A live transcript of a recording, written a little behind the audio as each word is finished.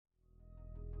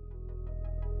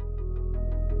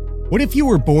What if you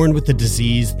were born with a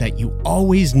disease that you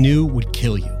always knew would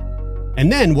kill you?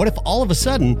 And then what if all of a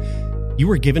sudden you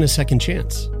were given a second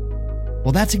chance?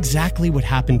 Well, that's exactly what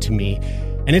happened to me.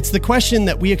 And it's the question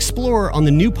that we explore on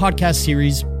the new podcast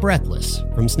series, Breathless,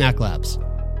 from Snack Labs.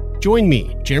 Join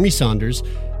me, Jeremy Saunders,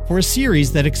 for a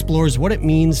series that explores what it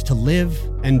means to live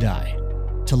and die,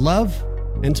 to love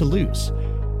and to lose,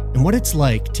 and what it's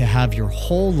like to have your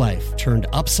whole life turned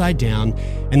upside down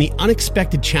and the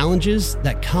unexpected challenges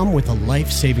that come with a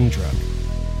life-saving drug.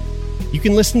 You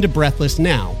can listen to Breathless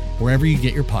now, wherever you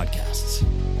get your podcasts.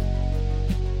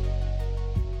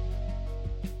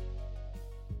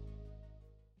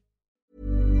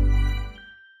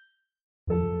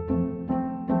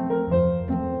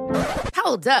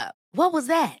 Hold up. What was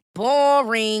that?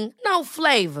 Boring. No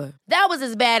flavor. That was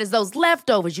as bad as those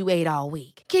leftovers you ate all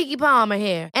week. Keke Palmer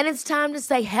here, and it's time to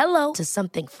say hello to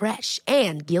something fresh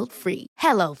and guilt-free.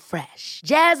 Hello Fresh.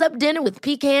 Jazz up dinner with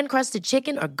pecan-crusted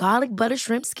chicken or garlic butter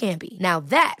shrimp scampi. Now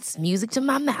that's music to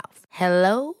my mouth.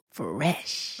 Hello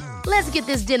Fresh. Let's get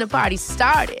this dinner party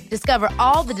started. Discover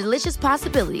all the delicious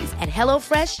possibilities at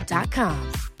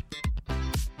hellofresh.com.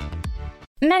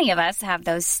 Many of us have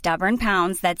those stubborn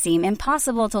pounds that seem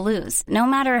impossible to lose, no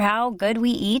matter how good we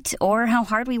eat or how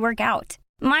hard we work out.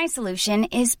 My solution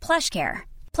is PlushCare.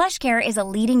 PlushCare is a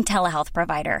leading telehealth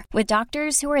provider with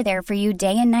doctors who are there for you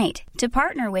day and night to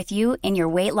partner with you in your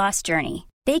weight loss journey.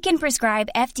 They can prescribe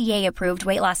FDA-approved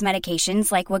weight loss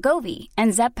medications like Wegovy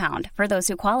and Zepbound for those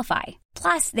who qualify.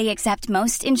 Plus, they accept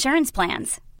most insurance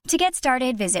plans. To get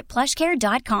started, visit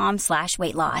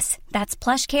plushcare.com/weightloss. That's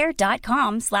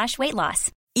plushcare.com/weightloss.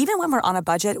 Even when we're on a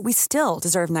budget, we still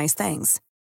deserve nice things.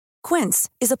 Quince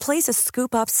is a place to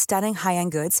scoop up stunning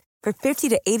high-end goods for 50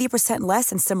 to 80% less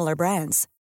than similar brands.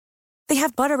 They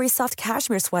have buttery soft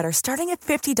cashmere sweaters starting at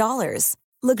 $50,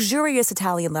 luxurious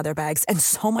Italian leather bags, and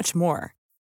so much more.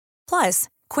 Plus,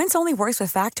 Quince only works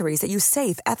with factories that use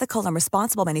safe, ethical, and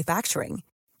responsible manufacturing.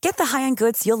 Get the high-end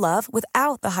goods you'll love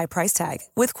without the high price tag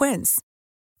with Quince.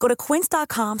 Go to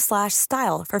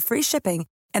quince.com/style for free shipping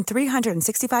and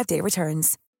 365-day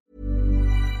returns.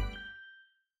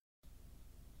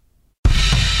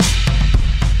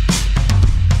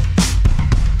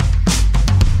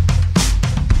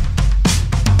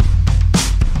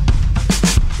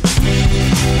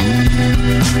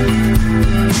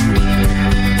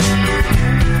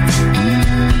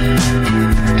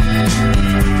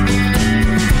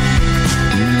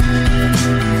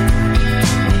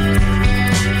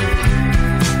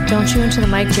 Don't chew into the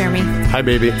mic, Jeremy. Hi,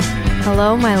 baby.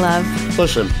 Hello, my love.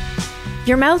 Listen.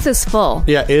 Your mouth is full.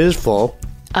 Yeah, it is full,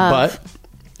 but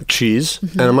cheese,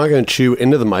 and I'm not going to chew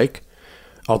into the mic.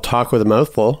 I'll talk with a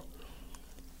mouthful,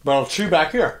 but I'll chew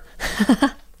back here.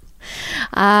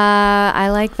 I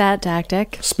like that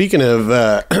tactic. Speaking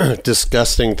of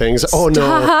disgusting things, oh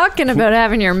no, Talking about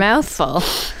having your mouth full.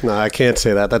 No, I can't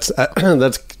say that.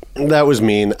 That was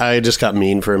mean. I just got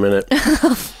mean for a minute.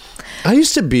 I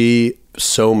used to be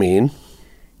so mean.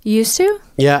 Used to?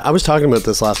 Yeah, I was talking about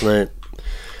this last night.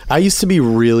 I used to be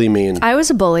really mean. I was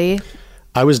a bully.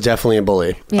 I was definitely a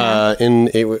bully. Yeah.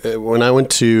 When I went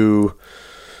to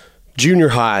junior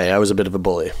high, I was a bit of a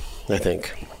bully, I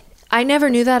think. I never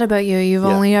knew that about you. You've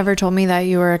only ever told me that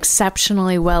you were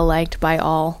exceptionally well liked by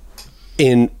all.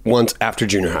 Once after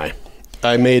junior high.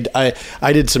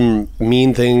 I did some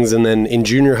mean things, and then in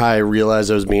junior high I realized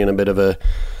I was being a bit of an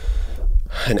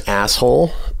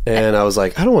asshole, and I was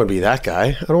like, I don't want to be that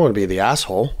guy. I don't want to be the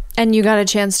asshole. And you got a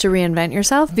chance to reinvent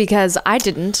yourself? Because I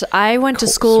didn't. I went to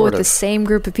school with the same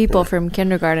group of people from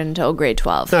kindergarten until grade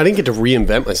 12. No, I didn't get to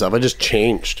reinvent myself. I just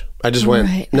changed. I just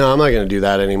went, no, I'm not going to do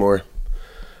that anymore.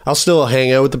 I'll still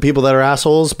hang out with the people that are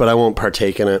assholes, but I won't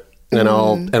partake in it. And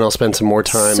I'll spend some more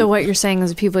time. So what you're saying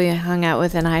is the people you hung out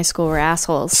with in high school were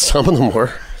assholes? Some of them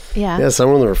were. Yeah. Yeah, some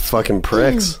of them were fucking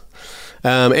pricks.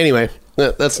 Anyway,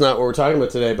 that's not what we're talking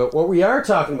about today. But what we are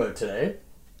talking about today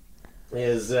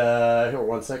is, here,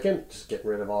 1 second, just getting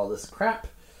rid of all this crap.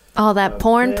 All that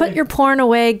porn. Put your porn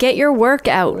away. Get your work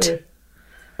out. Okay.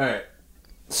 All right.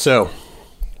 So,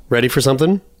 ready for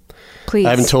something? Please. I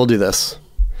haven't told you this.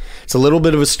 It's a little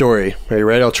bit of a story. Are you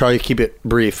ready? I'll try to keep it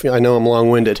brief. I know I'm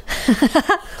long-winded,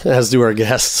 as do our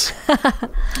guests.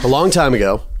 A long time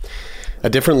ago, a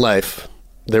different life,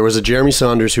 there was a Jeremy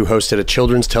Saunders who hosted a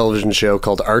children's television show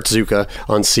called Art Zuka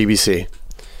on CBC.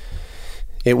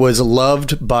 It was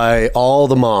loved by all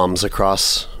the moms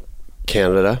across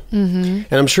Canada, and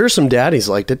I'm sure some daddies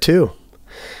liked it too.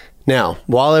 Now,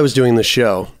 while I was doing the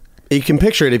show, you can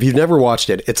picture it if you've never watched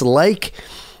it. It's like...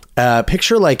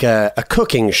 picture like a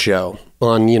cooking show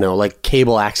on, like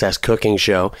cable access cooking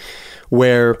show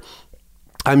where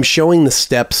I'm showing the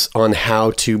steps on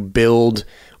how to build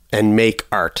and make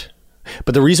art.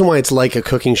 But the reason why it's like a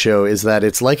cooking show is that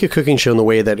it's like a cooking show in the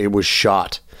way that it was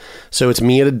shot. So it's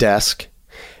me at a desk,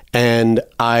 and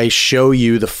I show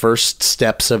you the first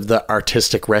steps of the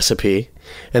artistic recipe.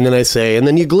 And then I say, and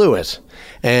then you glue it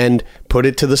and put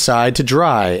it to the side to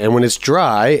dry. And when it's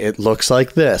dry, it looks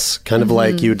like this. Kind of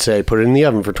like you'd say, put it in the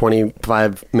oven for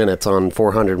 25 minutes on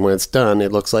 400. When it's done,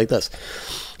 it looks like this.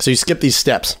 So you skip these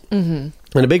steps. And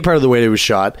a big part of the way it was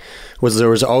shot was there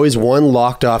was always one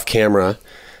locked off camera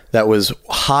that was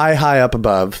high up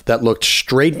above that looked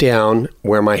straight down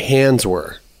where my hands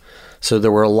were. So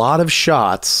there were a lot of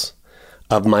shots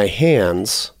of my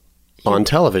hands on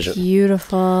television.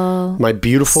 Beautiful. My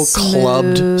beautiful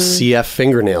clubbed CF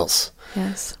fingernails.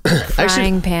 Yes. Actually,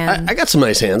 Frying pan. I got some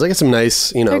nice hands. I got some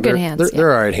nice, you know, They're good hands.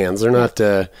 They're all right hands. They're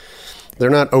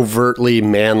not overtly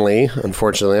manly,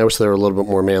 unfortunately. I wish they were a little bit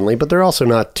more manly, but they're also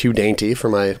not too dainty for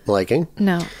my liking.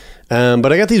 No.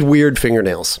 But I got these weird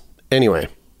fingernails. Anyway,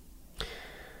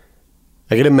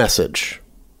 I get a message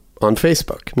on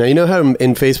Facebook. Now, you know how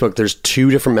in Facebook there's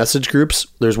two different message groups?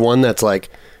 There's one that's like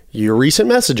your recent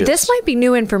messages. This might be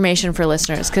new information for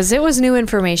listeners, because it was new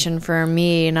information for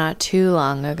me not too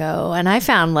long ago. And I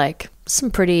found like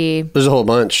some pretty... There's a whole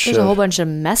bunch. There's a whole bunch of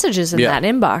messages in that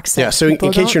inbox. Yeah, so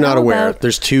in case you're not aware,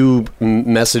 there's two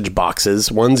message boxes.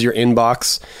 One's your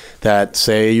inbox that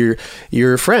say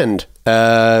your friend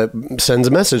sends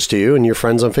a message to you and your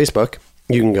friend's on Facebook.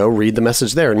 You can go read the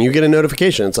message there and you get a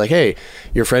notification. It's like, hey,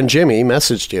 your friend Jimmy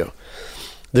messaged you.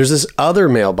 There's this other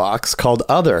mailbox called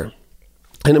Other.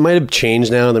 And it might have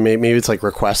changed now. Maybe it's like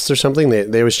requests or something.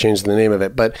 They always change the name of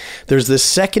it. But there's this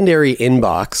secondary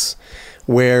inbox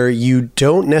where you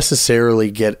don't necessarily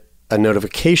get a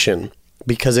notification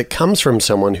because it comes from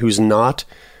someone who's not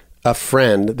a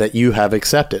friend that you have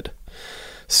accepted.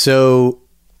 So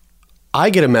I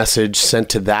get a message sent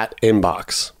to that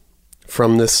inbox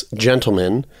from this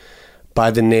gentleman by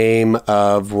the name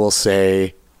of, we'll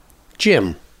say,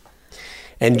 Jim.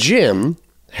 And Jim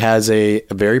has a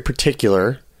very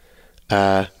particular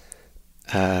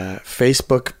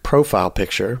Facebook profile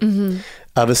picture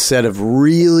of a set of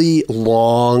really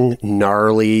long,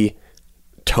 gnarly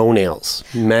toenails,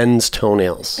 men's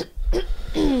toenails.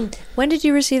 When did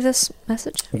you receive this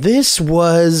message? This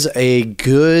was a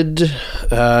good,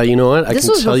 you know what? This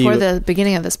was before the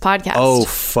beginning of this podcast. Oh,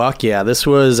 fuck yeah. This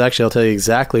was, actually, I'll tell you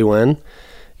exactly when.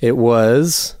 It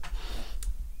was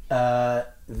November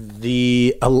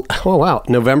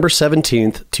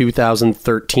 17th,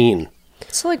 2013.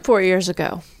 So like 4 years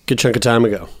ago. Good chunk of time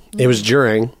ago. It was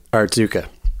during Artzuka.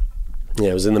 Yeah,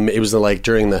 it was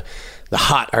during the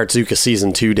hot Artzuka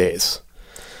season 2 days.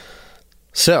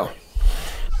 So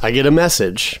I get a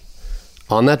message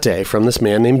on that day from this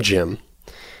man named Jim,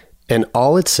 and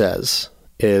all it says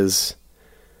is,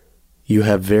 "You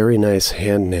have very nice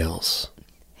hand nails."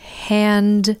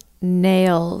 Hand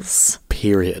nails.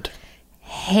 Period.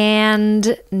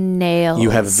 Hand nails. You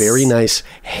have very nice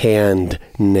hand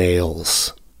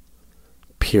nails.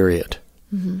 Period.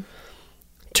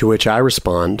 To which I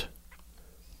respond,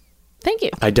 thank you.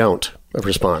 I don't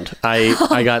respond.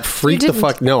 I got freaked the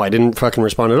fuck. No, I didn't fucking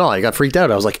respond at all. I got freaked out.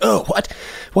 I was like, oh,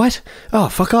 what? Oh,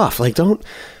 fuck off. Like, don't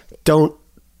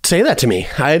say that to me.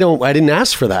 I didn't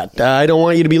ask for that. I don't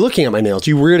want you to be looking at my nails.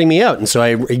 You're weirding me out. And so I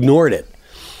ignored it.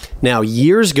 Now,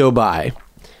 years go by.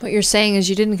 What you're saying is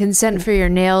you didn't consent for your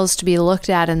nails to be looked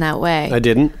at in that way. I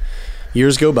didn't.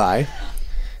 Years go by.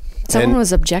 Someone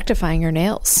was objectifying your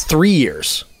nails. 3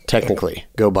 years, technically,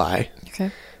 go by.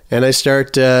 Okay. And I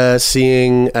start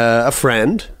seeing a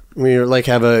friend. We like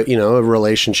have a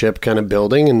relationship kind of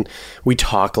building, and we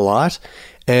talk a lot.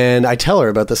 And I tell her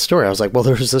about this story. I was like, well,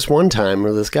 there was this one time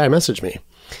where this guy messaged me.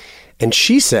 And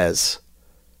she says,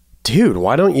 dude,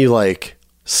 why don't you like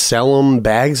sell them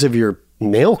bags of your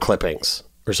nail clippings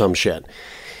or some shit?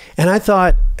 And I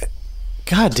thought,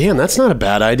 God damn, that's not a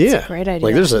bad idea. That's a great idea.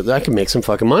 Like I could make some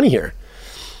fucking money here.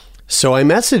 So I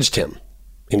messaged him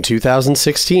in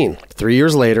 2016. 3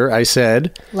 years later, I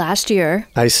said... Last year.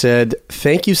 I said,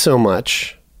 thank you so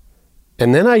much.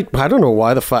 And then I don't know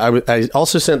why the fuck... I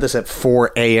also sent this at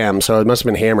 4 a.m., so it must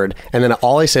have been hammered. And then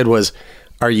all I said was,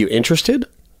 are you interested?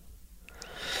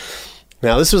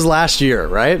 Now, this was last year,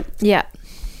 right? Yeah.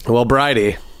 Well,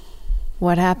 Bridie...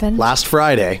 What happened? Last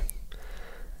Friday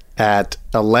at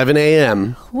 11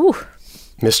 a.m., Ooh.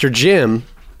 Mr. Jim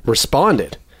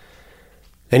responded.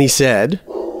 And he said,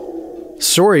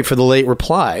 sorry for the late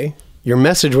reply. Your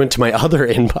message went to my other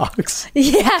inbox.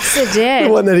 Yes, it did.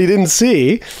 The one that he didn't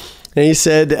see. And he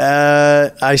said,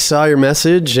 I saw your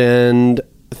message and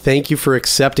thank you for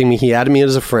accepting me. He added me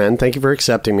as a friend. Thank you for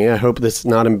accepting me. I hope this is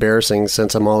not embarrassing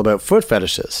since I'm all about foot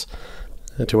fetishes.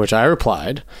 To which I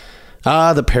replied,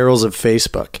 the perils of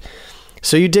Facebook.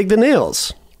 So you dig the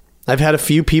nails. I've had a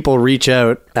few people reach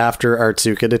out after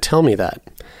Artsuka to tell me that.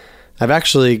 I've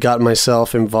actually gotten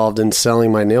myself involved in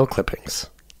selling my nail clippings.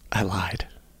 I lied.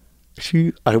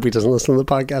 I hope he doesn't listen to the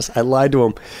podcast. I lied to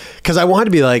him because I wanted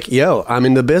to be like, yo, I'm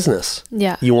in the business.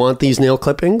 Yeah. You want these nail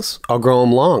clippings? I'll grow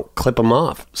them long, clip them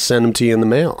off, send them to you in the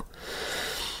mail.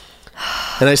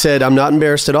 And I said, I'm not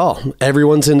embarrassed at all.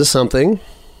 Everyone's into something.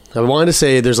 I wanted to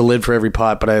say there's a lid for every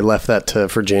pot, but I left that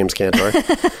for James Cantor.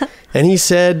 And he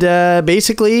said,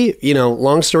 basically,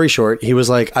 long story short, he was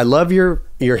like, I love your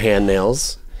hand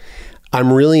nails.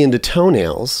 I'm really into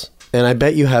toenails, and I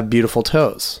bet you have beautiful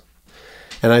toes.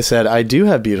 And I said, I do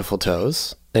have beautiful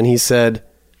toes. And he said,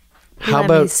 how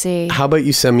about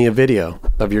you send me a video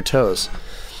of your toes?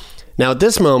 Now, at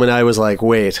this moment, I was like,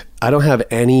 wait, I don't have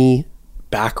any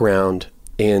background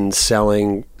in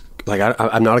selling. Like,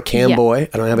 I'm not a cam boy.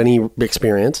 I don't have any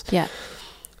experience. Yeah.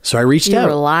 So I reached out. You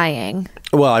were lying.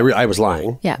 Well, I was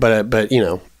lying. Yeah. But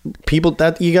people,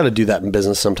 that you got to do that in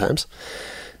business sometimes.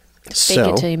 Fake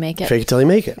it till you make it. Fake it till you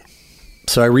make it.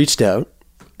 So I reached out.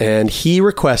 And he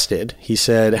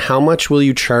said, how much will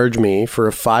you charge me for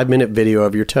a 5-minute video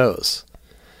of your toes?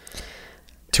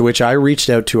 To which I reached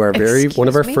out to one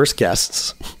of our first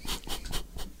guests.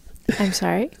 I'm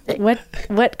sorry.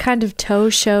 What kind of toe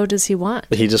show does he want?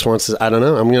 He just wants to, I don't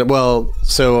know. I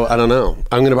don't know.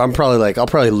 I'll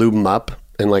probably lube them up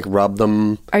and like rub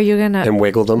them. Are you going to and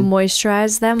wiggle them?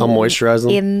 Moisturize them? I'll moisturize them.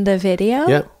 In the video?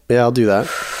 Yeah, I'll do that.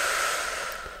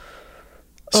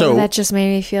 So that just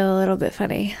made me feel a little bit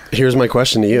funny. Here's my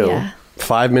question to you. Yeah.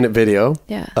 5-minute video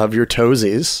of your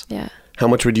toesies. Yeah. How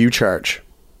much would you charge?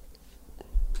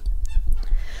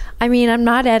 I mean, I'm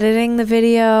not editing the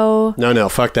video. No,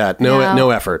 fuck that. No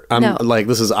effort.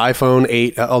 This is iPhone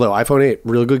 8, although iPhone 8,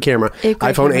 real good camera.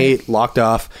 iPhone 8, locked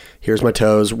off. Here's my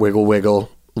toes, wiggle,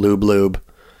 lube.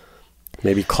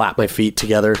 Maybe clap my feet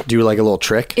together, do like a little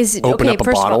trick. Open up a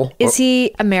bottle. All, is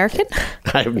he American?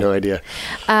 I have no idea.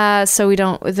 So we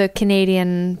don't, the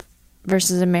Canadian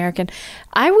versus American.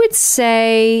 I would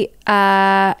say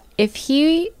if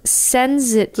he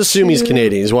sends it, let's assume he's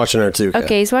Canadian. He's watching Artsuka.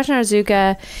 Okay, he's watching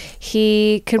Artsuka.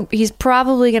 He's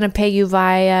probably going to pay you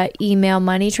via email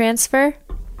money transfer.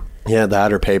 Yeah,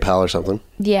 that or PayPal or something.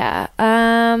 Yeah.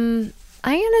 I'm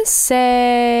going to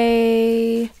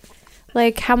say,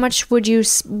 like, how much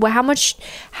does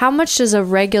a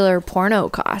regular porno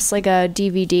cost? Like a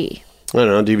DVD? I don't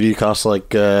know. DVD costs like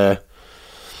 $20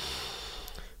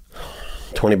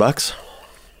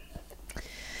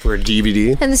 for a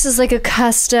DVD. And this is like a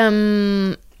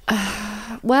custom. You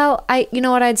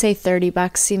know what? I'd say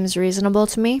 $30 seems reasonable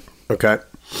to me. Okay.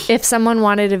 If someone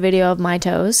wanted a video of my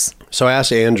toes. So I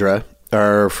asked Andra,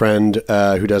 our friend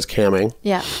who does camming.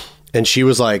 Yeah. And she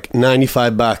was like,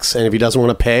 $95. And if he doesn't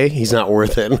want to pay, he's not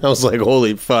worth it. And I was like,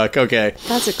 holy fuck. Okay.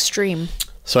 That's extreme.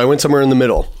 So I went somewhere in the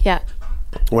middle. Yeah.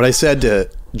 What I said to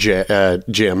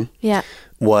Jim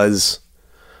was,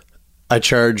 I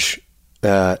charge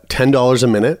 $10 a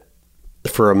minute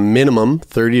for a minimum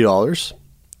 $30.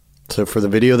 So for the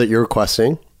video that you're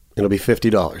requesting, it'll be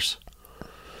 $50.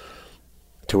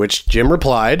 To which Jim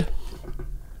replied,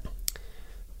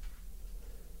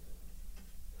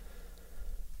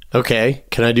 okay,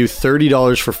 can I do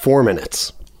 $30 for 4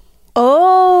 minutes?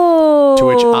 Oh, to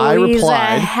which I replied, he's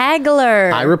a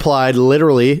haggler. I replied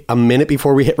literally a minute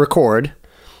before we hit record,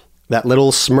 that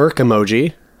little smirk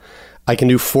emoji, I can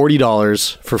do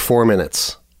 $40 for 4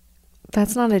 minutes.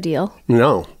 That's not a deal.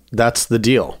 No, that's the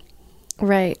deal.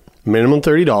 Right. Minimum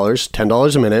 $30,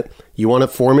 $10 a minute. You want a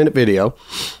 4-minute video,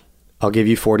 I'll give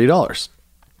you $40.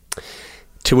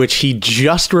 To which he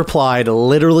just replied,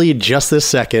 literally just this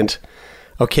second,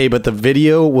 okay, but the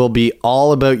video will be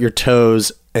all about your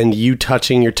toes and you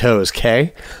touching your toes,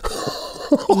 okay?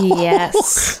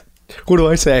 Yes. What do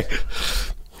I say?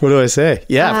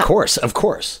 Yeah, of course.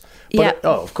 But, yeah.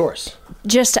 Of course.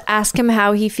 Just ask him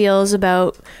how he feels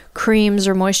about creams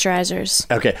or moisturizers.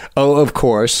 Okay. Oh, of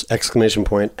course. Exclamation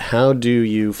point. How do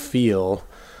you feel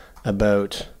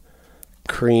about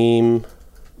cream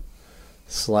 /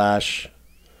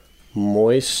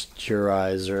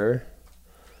 moisturizer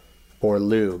or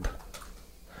lube?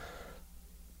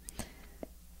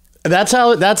 That's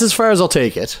as far as I'll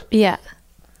take it. Yeah.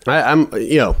 I'll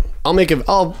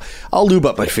lube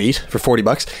up my feet for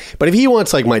 $40. But if he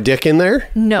wants like my dick in there,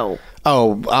 no.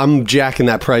 Oh, I'm jacking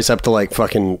that price up to like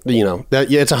fucking,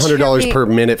 it's $100 per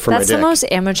minute for my dick. That's the most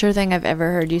amateur thing I've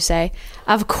ever heard you say.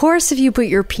 Of course, if you put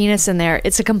your penis in there,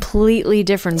 it's a completely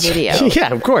different video.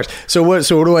 Yeah, of course. So what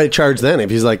do I charge then? If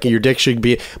he's like, my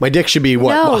dick should be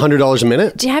what, No. $100 a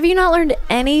minute? Have you not learned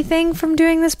anything from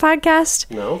doing this podcast?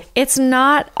 No. It's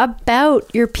not about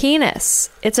your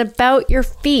penis. It's about your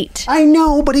feet. I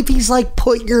know, but if he's like,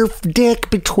 put your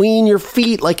dick between your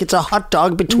feet like it's a hot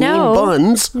dog between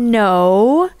buns.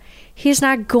 No, he's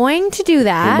not going to do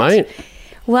that. He might.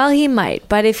 Well, he might,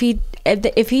 but if he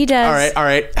does... All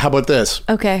right. How about this?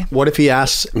 Okay. What if he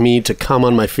asks me to come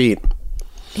on my feet?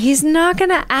 He's not going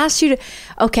to ask you to...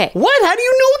 Okay. What? How do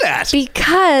you know that?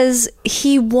 Because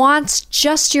he wants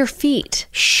just your feet.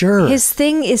 Sure. His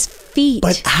thing is feet.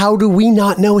 But how do we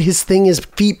not know his thing is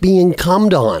feet being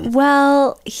cummed on?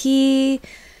 Well, he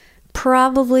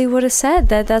probably would have said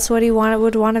that's what he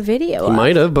would want a video of.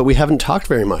 Might have, but we haven't talked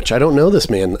very much. I don't know this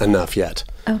man enough yet.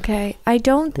 Okay. I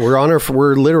don't...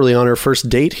 We're literally on our first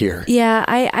date here. Yeah,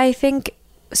 I think...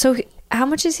 So how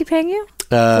much is he paying you?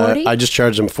 40? I just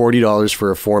charged him $40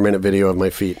 for a 4-minute video of my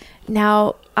feet.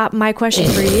 Now, my question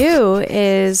for you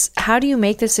is, how do you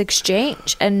make this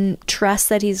exchange and trust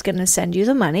that he's going to send you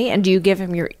the money? And do you give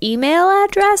him your email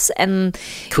address? And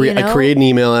I create an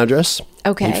email address.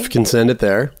 Okay. You can send it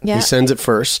there. Yeah. He sends it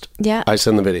first. Yeah. I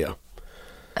send the video.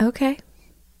 Okay.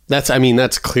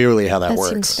 That's clearly how that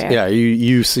works. Seems fair. Yeah,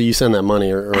 you send that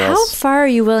money or How else. far are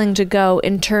you willing to go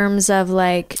in terms of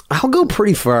like... I'll go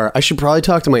pretty far. I should probably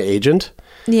talk to my agent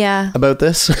Yeah. about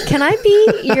this. Can I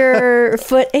be your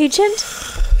foot agent?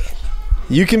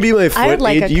 You can be my I would foot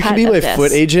like a agent. You cut can be of my this.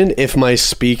 foot agent if my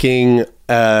speaking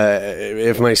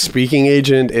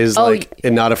agent is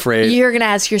not afraid. You're going to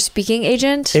ask your speaking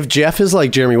agent? If Jeff is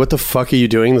like, Jeremy, what the fuck are you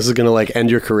doing? This is gonna like end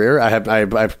your career. I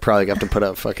probably got to put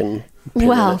up fucking.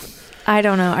 Well, I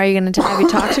don't know. Are you going to have you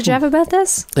talked to Jeff about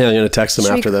this? Yeah, I'm gonna text him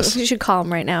after this. We should call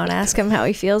him right now and ask him how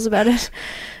he feels about it.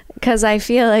 Because I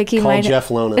feel like he Call might... Jeff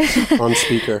Lonis on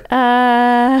speaker.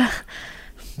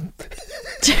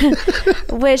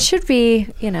 Which should be,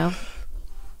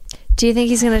 Do you think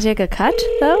he's going to take a cut,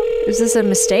 though? Is this a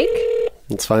mistake?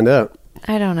 Let's find out.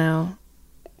 I don't know.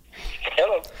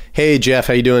 Hello. Hey, Jeff,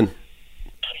 how you doing?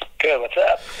 Good. What's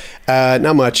up?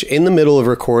 Not much. In the middle of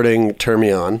recording Turn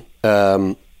Me On,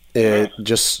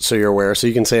 just so you're aware, so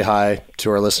you can say hi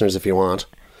to our listeners if you want.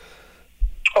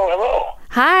 Oh, hello.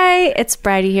 Hi, it's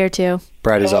Bridie here, too.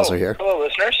 Bridie's also here. Hello,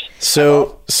 listeners.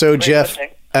 So Jeff,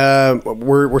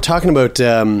 we're talking about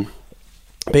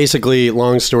basically,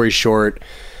 long story short,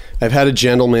 I've had a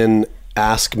gentleman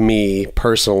ask me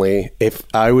personally if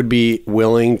I would be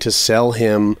willing to sell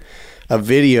him a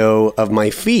video of my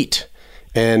feet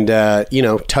and,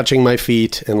 touching my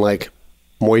feet and like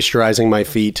moisturizing my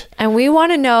feet. And we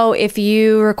want to know if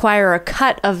you require a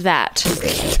cut of that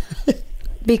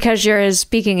because you're his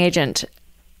speaking agent.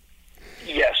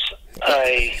 Yes,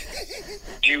 I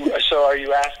do. So, are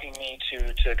you asking me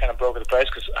to kind of broker the price?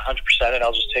 Because 100%, and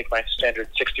I'll just take my standard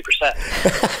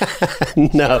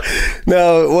 60%. No.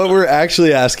 What we're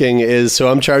actually asking is, so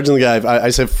I'm charging the guy. I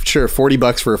said sure,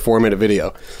 $40 for a 4-minute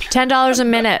video. $10 a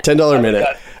minute. $10 a minute.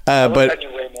 But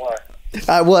way more.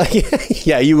 Well,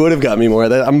 yeah, you would have got me more.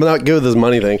 I'm not good with this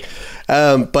money thing.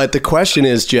 But the question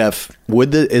is, Jeff,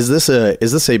 is this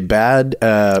a bad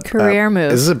career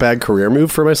move? Is this a bad career move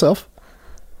for myself?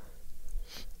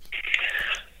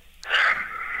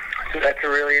 That's a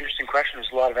really interesting question.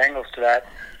 There's a lot of angles to that.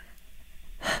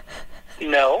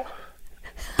 No.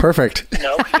 Perfect.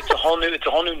 No, it's a whole new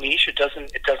niche. It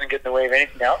doesn't get in the way of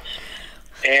anything else.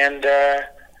 And there's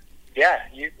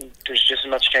just as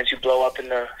much chance you blow up in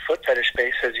the foot fetish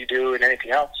space as you do in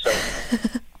anything else. So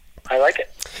I like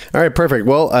it. All right, perfect.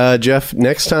 Well, Jeff,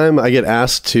 next time I get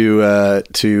asked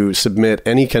to submit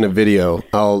any kind of video,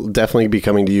 I'll definitely be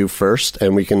coming to you first,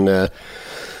 and we can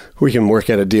work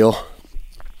out a deal.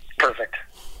 Perfect.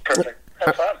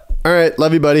 Have fun. All right,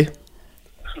 love you, buddy.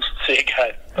 See you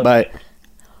guys. Bye.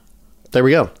 There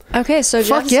we go. Okay, so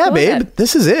Fuck Jeff's yeah, cool with babe. it.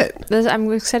 This is it. I'm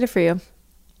excited for you.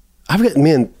 I've got,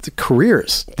 the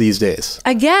careers these days.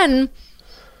 Again,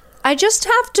 I just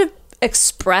have to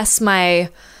express my...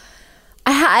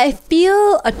 I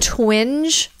feel a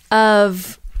twinge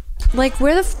of, like,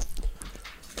 where the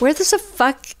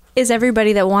fuck is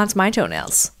everybody that wants my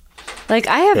toenails? Like,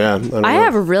 I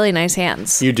have really nice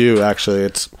hands. You do, actually.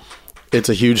 It's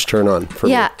a huge turn on for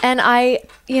me. Yeah, and I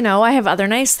have other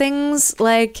nice things.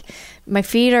 Like, my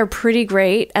feet are pretty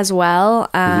great as well.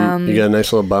 You got a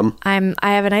nice little bum. I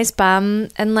have a nice bum,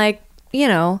 and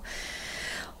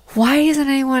why isn't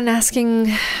anyone asking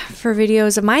for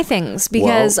videos of my things?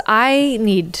 Because I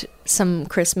need some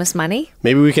Christmas money.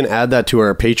 Maybe we can add that to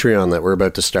our Patreon that we're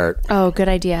about to start. Oh, good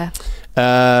idea.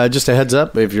 Just a heads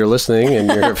up, if you're listening and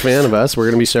you're a fan of us, we're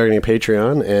going to be starting a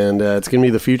Patreon, and it's going to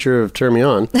be the future of Turn Me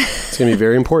On. It's going to be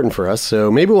very important for us, so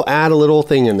maybe we'll add a little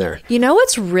thing in there. You know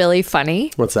what's really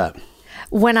funny? What's that?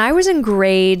 When I was in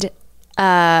grade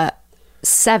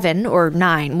 7 or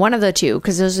 9, one of the two,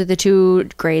 because those are the two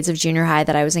grades of junior high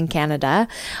that I was in Canada,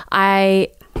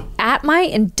 at my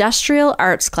industrial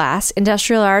arts class,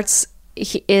 industrial arts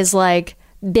is like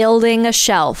building a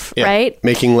shelf, right?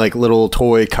 Making like little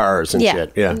toy cars and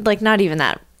shit. Yeah. Like not even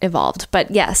that evolved,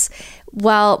 but yes.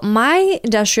 Well, my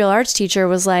industrial arts teacher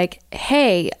was like,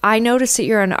 hey, I noticed that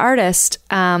you're an artist.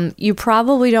 You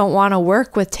probably don't want to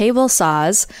work with table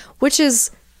saws, which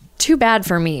is too bad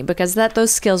for me because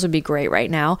those skills would be great right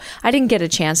now. I didn't get a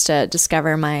chance to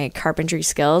discover my carpentry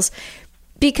skills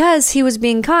because he was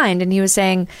being kind and he was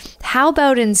saying, how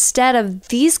about instead of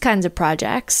these kinds of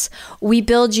projects, we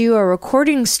build you a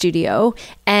recording studio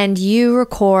and you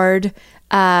record,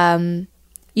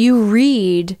 you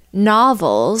read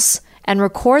novels and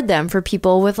record them for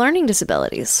people with learning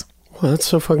disabilities. Well, that's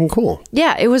so fucking cool.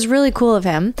 Yeah, it was really cool of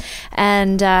him.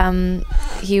 And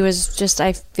he was just,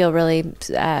 I feel really,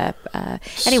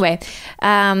 anyway,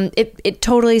 it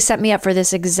totally set me up for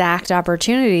this exact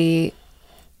opportunity,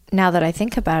 now that I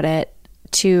think about it,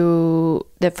 for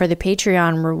the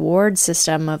Patreon reward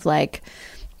system of like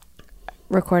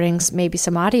recording maybe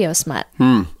some audio smut.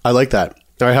 I like that.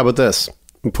 All right, how about this?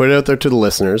 We put it out there to the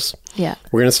listeners. Yeah.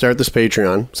 We're going to start this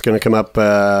Patreon. It's going to come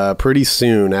up pretty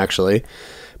soon, actually.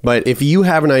 But if you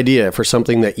have an idea for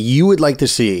something that you would like to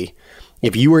see,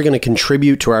 if you were going to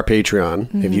contribute to our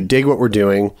Patreon, if you dig what we're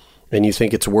doing and you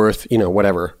think it's worth,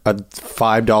 whatever,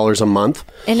 $5 a month.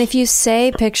 And if you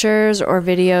say pictures or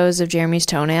videos of Jeremy's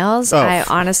toenails, I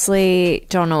honestly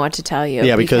don't know what to tell you.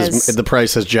 Yeah, because the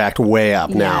price has jacked way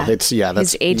up now. That's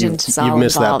his agent is all you've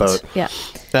missed involved. That boat. Yeah.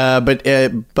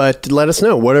 But let us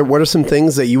know what are some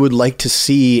things that you would like to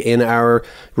see in our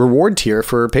reward tier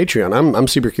for Patreon. I'm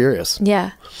super curious.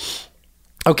 Yeah.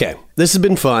 Okay, this has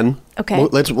been fun. Okay,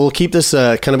 we'll keep this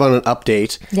kind of on an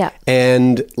update. Yeah,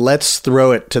 and let's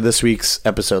throw it to this week's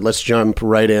episode. Let's jump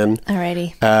right in.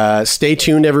 Alrighty. Stay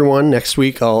tuned, everyone. Next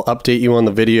week I'll update you on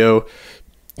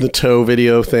the toe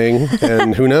video thing,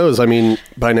 and who knows? I mean,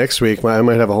 by next week I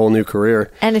might have a whole new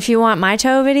career. And if you want my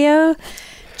toe video,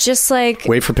 just like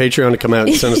wait for Patreon to come out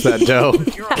and send us that dough.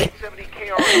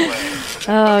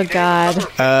 Oh God.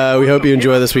 We hope you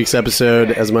enjoy this week's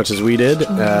episode as much as we did,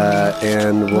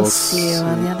 and we'll see you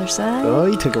on the other side. Oh,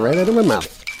 you took it right out of my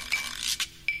mouth.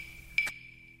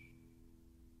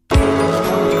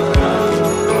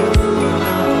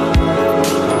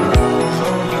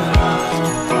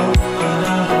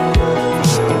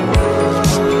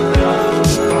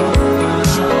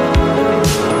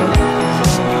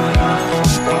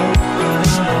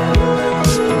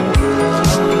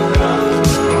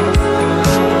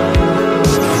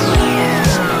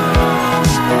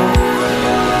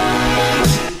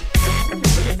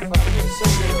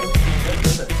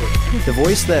 The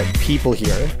voice that people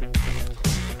hear,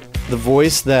 the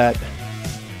voice that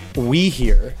we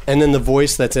hear, and then the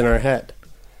voice that's in our head.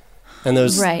 And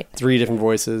those three different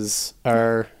voices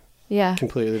are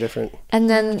completely different. And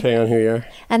then depending on who you are.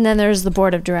 And then there's the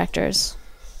board of directors.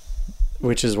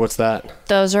 Which is, what's that?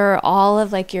 Those are all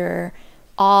of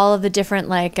all of the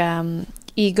different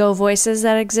ego voices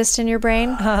that exist in your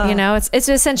brain. It's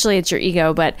essentially it's your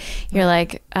ego, but you're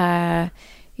like, I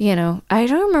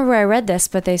don't remember where I read this,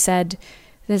 but they said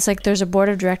there's a board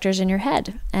of directors in your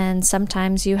head, and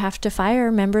sometimes you have to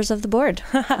fire members of the board.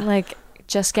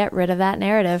 Just get rid of that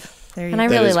narrative. I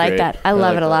really like that. I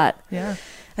love it a lot. Yeah.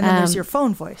 And then there's your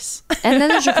phone voice. And then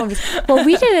there's your phone voice. Well,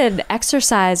 we did an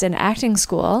exercise in acting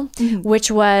school,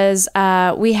 which was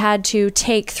we had to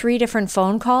take 3 different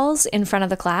phone calls in front of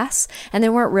the class. And they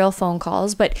weren't real phone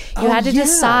calls, but you had to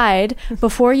decide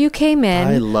before you came in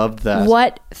I loved that.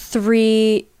 What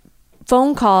 3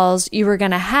 phone calls you were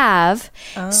going to have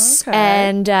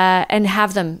and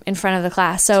have them in front of the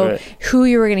class. So who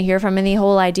you were going to hear from. And the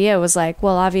whole idea was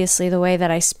obviously the way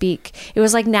that I speak, it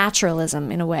was like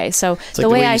naturalism in a way. So the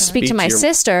way I speak to my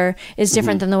sister is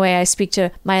different than the way I speak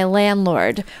to my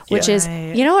landlord, which is,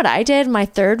 you know what I did? My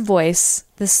third voice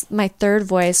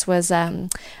was a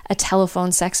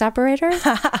telephone sex operator.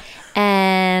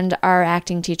 And our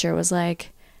acting teacher was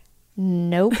like,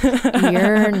 nope,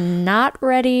 you're not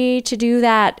ready to do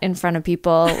that in front of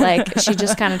people. Like, she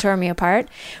just kind of tore me apart,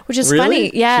 which is Really?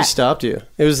 funny. Yeah. She stopped you.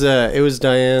 It was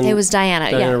Diane. It was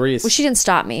Diana. Yeah. Reese. Well, she didn't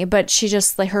stop me, but she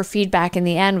just, like, her feedback in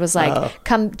the end was like,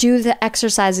 come do the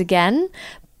exercise again,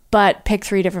 but pick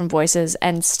 3 different voices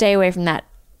and stay away from that,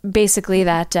 basically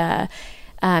that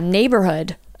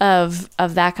neighborhood of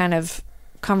that kind of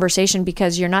conversation,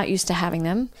 because you're not used to having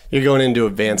them. You're going into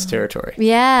advanced territory.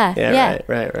 Yeah.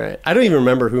 Right. I don't even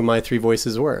remember who my 3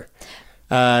 voices were.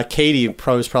 Katie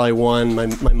was probably one. My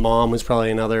mom was probably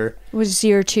another. It was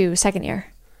year 2, second year.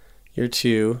 Year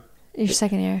 2. Your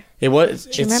second year. It was.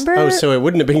 Do you remember? Oh, so it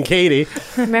wouldn't have been Katie.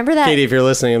 Remember that? Katie, if you're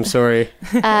listening, I'm sorry.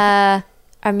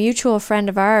 A mutual friend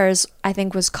of ours, I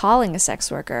think, was calling a sex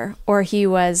worker, or he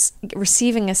was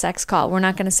receiving a sex call. We're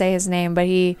not going to say his name, but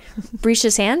he reached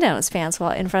his hand down his pants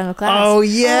while in front of the class. Oh,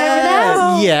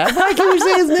 yeah. Yeah. Why can't we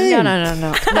say his name?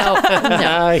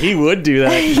 No. He would do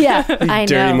that. Yeah, I know.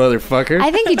 Dirty motherfucker. I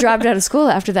think he dropped out of school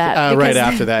after that. Right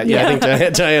after that. Yeah, I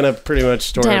think Diana pretty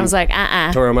much tore Diana was like,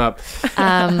 tore him up.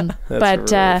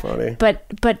 That's really funny.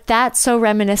 But that's so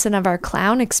reminiscent of our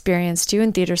clown experience too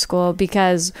in theater school,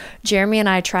 because Jeremy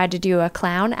and I tried to do a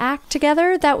clown act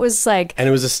together that was like, and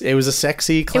it was a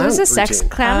sexy clown routine. Sex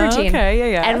clown routine.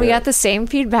 Okay, yeah. And we got the same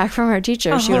feedback from our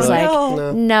teacher. She was like,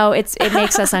 no, it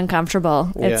makes us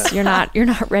uncomfortable. You're not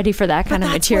ready for that kind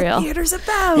of material. What theater's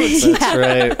about. That's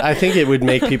right. I think it would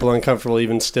make people uncomfortable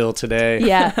even still today.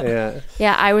 Yeah.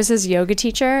 I was his yoga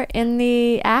teacher in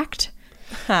the act.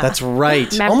 That's right.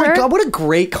 Remember? Oh my God, what a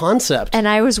great concept. And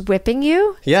I was whipping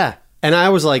you. Yeah. And I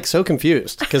was like so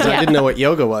confused because I didn't know what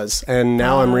yoga was. And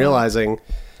now I'm realizing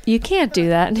you can't do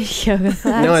that in a yoga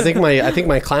class. No, I think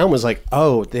my clown was like,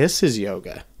 "Oh, this is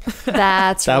yoga."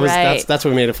 That's right. That's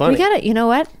what made it funny. We got it. You know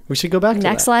what? We should go back to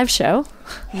next live show.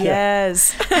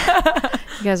 Yes.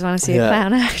 You guys want to see a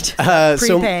clown act?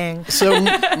 Prepaying. So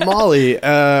Molly,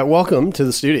 welcome to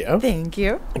the studio. Thank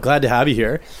you. Glad to have you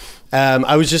here.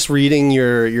 I was just reading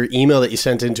your email that you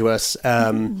sent in to us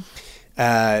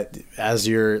as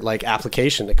your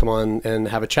application to come on and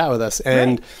have a chat with us,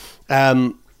 and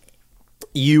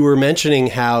you were mentioning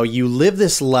how you live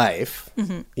this life.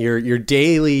 Mm-hmm. Your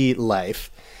daily life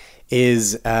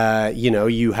is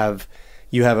you have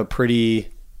a pretty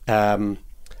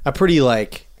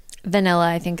vanilla,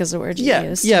 I think is the word you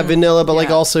used. Yeah, vanilla,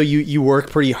 but also you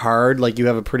work pretty hard. Like you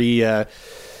have a pretty I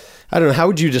don't know, how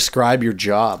would you describe your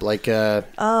job?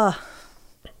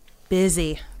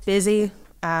 Busy.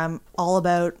 All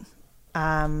about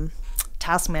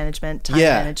task management, time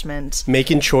management.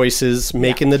 Making choices,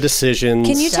 making the decisions.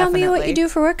 Can you tell me what you do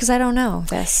for work? Because I don't know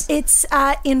this. It's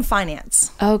in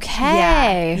finance.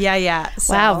 Okay. Yeah.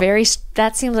 So, wow,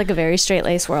 that seems like a very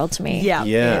straight-laced world to me. Yeah,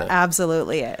 it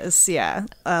absolutely is. Yeah.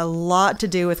 A lot to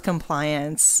do with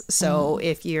compliance. So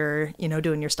if you're,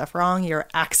 doing your stuff wrong, you're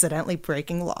accidentally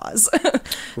breaking laws.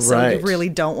 So you really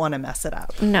don't want to mess it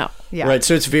up. No. Yeah. Right.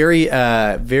 So it's very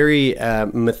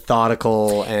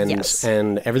methodical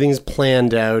and everything's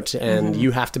planned out and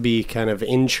you have to be kind of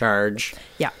in charge.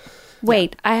 Yeah.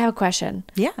 Wait, I have a question.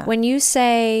 Yeah. When you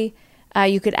say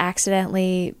you could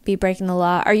accidentally be breaking the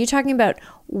law, are you talking about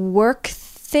work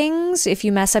things? If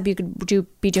you mess up, you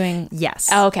could be doing... Yes.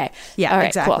 Oh, okay. Yeah, all right,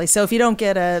 exactly. Cool. So if you don't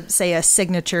get a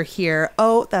signature here,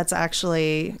 that's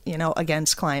actually,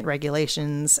 against client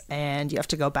regulations, and you have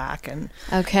to go back and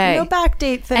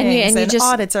backdate things. And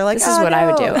audits are like, this is what I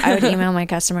would do. I would email my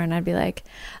customer and I'd be like,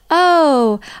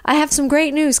 "Oh, I have some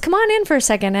great news. Come on in for a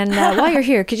second, and while you're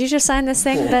here, could you just sign this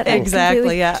thing?" That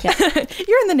exactly. Yeah.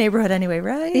 You're in the neighborhood anyway,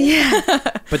 right? Yeah.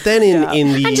 But then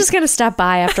in the... I'm just gonna stop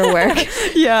by after work.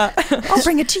 Yeah. I'll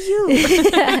bring it to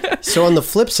you. So on the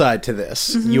flip side to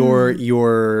this,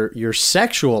 your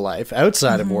sexual life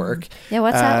outside of work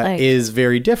what's that like? Is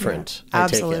very different. Yeah.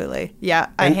 Absolutely. Yeah.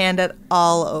 I hand it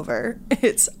all over.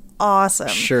 It's awesome.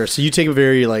 Sure. So you take a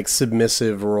very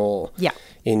submissive role. Yeah.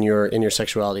 In your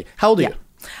sexuality. How old are you?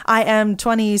 I am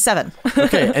 27.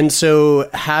 Okay. And so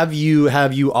have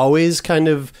you always kind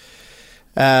of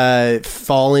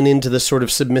fallen into this sort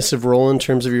of submissive role in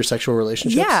terms of your sexual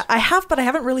relationships? Yeah, I have, but I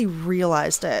haven't really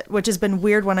realized it, which has been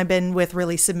weird when I've been with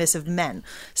really submissive men.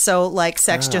 So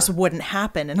sex just wouldn't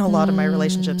happen in a lot of my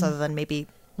relationships other than maybe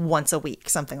once a week,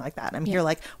 something like that. I'm here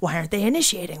why aren't they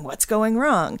initiating? What's going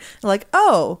wrong?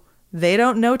 They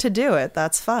don't know to do it.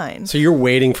 That's fine. So you're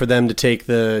waiting for them to take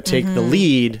the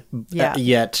lead,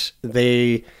 yet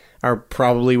they are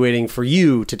probably waiting for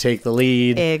you to take the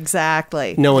lead.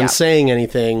 Exactly. No one's saying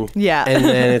anything. Yeah. And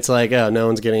then it's no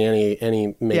one's getting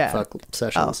any make fuck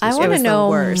sessions. I want to know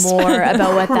more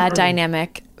about what that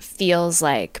dynamic feels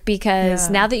like, because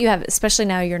now that you have, especially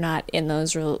now you're not in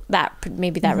those that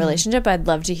relationship, I'd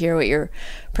love to hear what your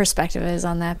perspective is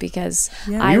on that, because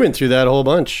we went through that a whole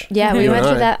bunch. Yeah, we went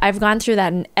through that. I've gone through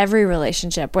that in every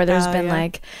relationship where there's been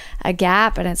like a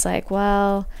gap, and it's like,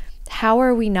 well, how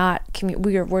are we not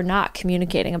we're not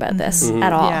communicating about this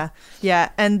at all? Yeah,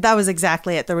 and that was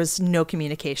exactly it. There was no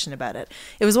communication about it.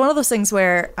 It was one of those things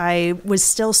where I was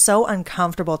still so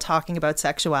uncomfortable talking about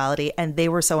sexuality, and they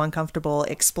were so uncomfortable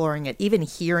exploring it, even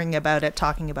hearing about it,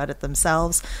 talking about it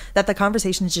themselves, that the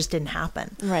conversations just didn't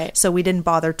happen. Right. So we didn't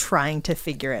bother trying to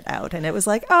figure it out. And it was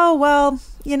like, oh, well,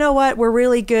 you know what? We're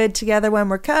really good together when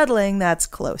we're cuddling. That's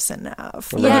close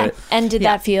enough. Yeah. And did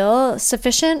that feel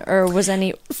sufficient, or was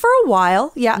any... For a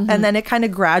while, yeah. And then it kind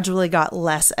of gradually got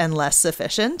less and less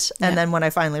sufficient. And then when I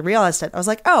finally realized it, I was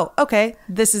like, oh, okay,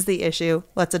 this is the issue.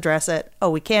 Let's address it. Oh,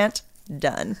 we can't.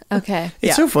 Done. Okay.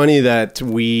 It's so funny that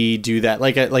we do that.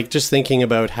 Like just thinking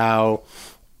about how,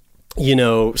 you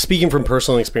know, speaking from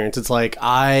personal experience, it's like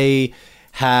I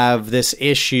have this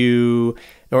issue,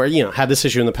 or, you know, had this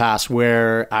issue in the past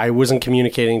where I wasn't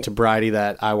communicating to Bridie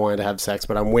that I wanted to have sex,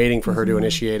 but I'm waiting for her to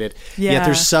initiate it. Yeah. Yet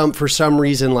there's for some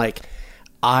reason, like,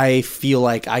 I feel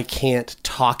like I can't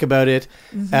talk about it.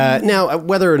 Now,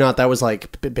 whether or not that was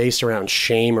like based around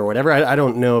shame or whatever, I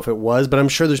don't know if it was, but I'm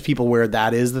sure there's people where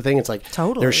that is the thing. It's like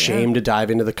they're ashamed to dive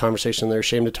into the conversation. They're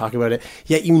ashamed to talk about it.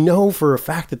 Yet you know for a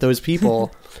fact that those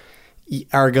people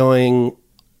are going,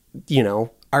 you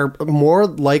know, are more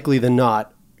likely than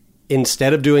not,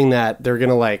 instead of doing that, they're going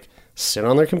to like sit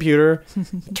on their computer,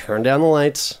 turn down the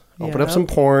lights, open up some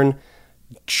porn,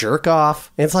 jerk off.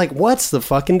 And it's like, what's the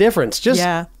fucking difference?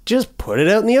 Just put it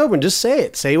out in the open. Just say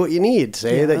it. Say what you need.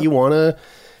 Say that you want to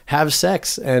have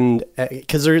sex. And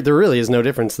because there really is no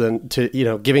difference than to, you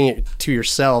know, giving it to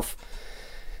yourself.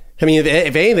 I mean,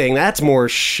 if anything, that's more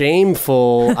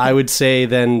shameful, I would say,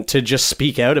 than to just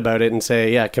speak out about it and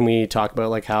say, yeah, can we talk about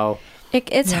like how...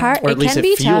 It's hard. Or at it least can it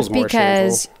be feels tough more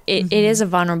because shameful. it is a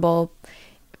vulnerable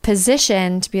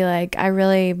position to be like, I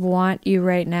really want you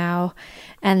right now.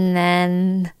 And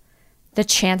then the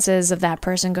chances of that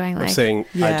person going like... saying,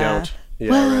 I don't.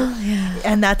 Yeah,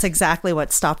 And that's exactly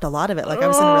what stopped a lot of it. Like I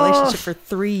was in a relationship for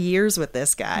 3 years with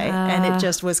this guy, and it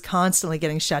just was constantly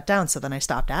getting shut down. So then I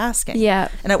stopped asking. Yeah.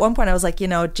 And at one point I was like, you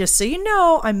know, just so you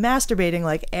know, I'm masturbating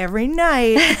like every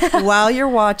night while you're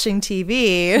watching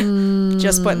TV.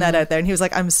 Just putting that out there. And he was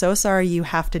like, I'm so sorry you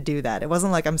have to do that. It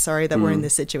wasn't like, I'm sorry that we're in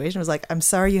this situation. It was like, I'm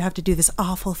sorry you have to do this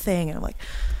awful thing. And I'm like,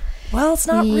 well, it's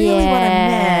not really what I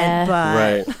meant,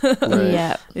 but...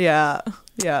 Right.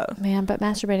 Yeah. Man, but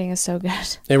masturbating is so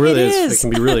good. It really is. It can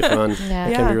be really fun. It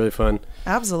can be really fun.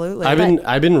 Absolutely.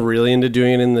 I've been really into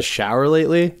doing it in the shower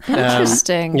lately.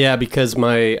 Interesting. Yeah, because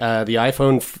my the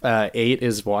iPhone 8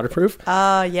 is waterproof.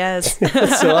 Yes.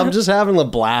 So I'm just having a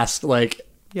blast, like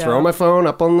throwing my phone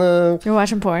up on the... You're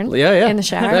watching porn? Yeah. In the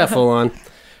shower? Yeah, full on.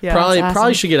 Yeah,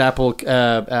 Probably should get Apple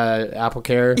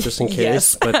Care just in case,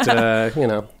 Yes. but you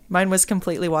know. Mine was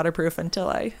completely waterproof until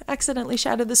I accidentally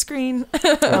shattered the screen.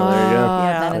 There you go.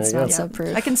 Then it's There you not so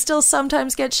proof. I can still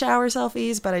sometimes get shower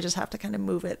selfies, but I just have to kind of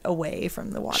move it away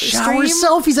from the water Shower stream.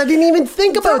 selfies. I didn't even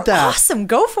think about They're that. Awesome.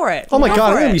 Go for it. Oh my Go God,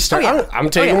 for I'm going to it. be starting. Oh, yeah. I'm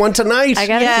taking one tonight. I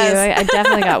got a few. I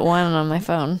definitely got one on my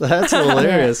phone. That's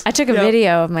hilarious. I took a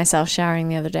video of myself showering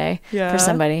the other day Yeah. for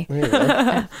somebody.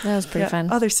 Yeah, that was pretty fun.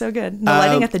 Oh, they're so good. The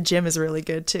lighting at the gym is really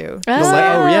good too.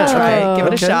 Try it. Give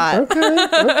it a shot.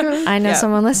 I know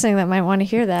someone listening that might want to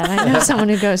hear that. I know someone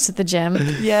who goes to the gym.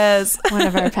 Yes. One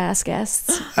of our past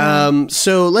guests.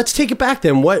 So let's take it back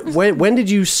then. When did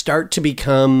you start to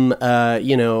become,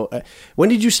 when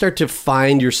did you start to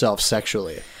find yourself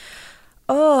sexually?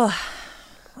 Oh,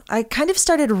 I kind of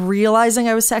started realizing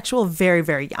I was sexual very,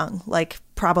 very young, like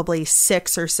probably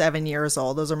 6 or 7 years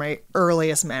old. Those are my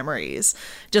earliest memories.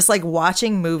 Just like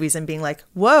watching movies and being like,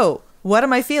 whoa, what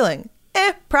am I feeling?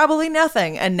 Probably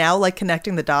nothing. And now like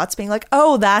connecting the dots, being like,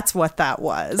 oh, that's what that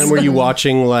was. And were you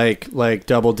watching like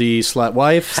Double D Slut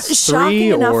Wife 3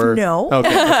 Shocking enough, or no.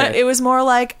 Okay. It was more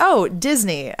like, oh,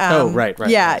 Disney. Right.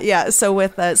 Yeah. So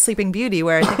with Sleeping Beauty,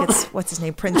 where I think it's what's his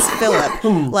name, Prince Philip,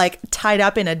 like tied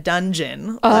up in a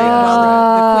dungeon, like,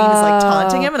 while the queen is like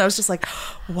taunting him, and I was just like,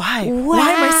 why? Why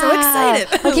am I so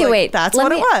excited? Okay, Like, wait. That's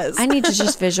what it was. I need to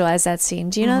just visualize that scene.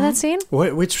 Do you know that scene?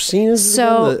 Which scene is it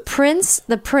So again?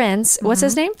 the prince, what's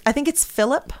his name? I think it's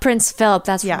Philip. Prince Philip.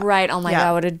 That's Yeah. right. Oh my Yeah.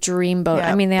 God, what a dreamboat.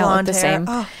 Yeah, I mean, they all look blonde the hair. same.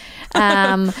 Oh.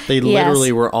 They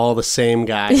literally were all the same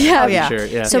guy. Yeah. I'm yeah. sure.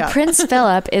 Yeah. So Prince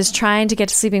Philip is trying to get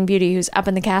to Sleeping Beauty, who's up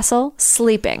in the castle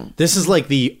sleeping. This is like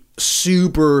the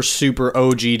super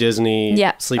OG Disney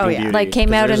Yeah. Sleeping Beauty. Like came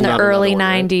 'Cause out there's in the not another early one,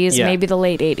 right? 90s, Yeah. maybe the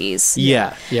late 80s.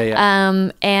 Yeah.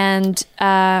 And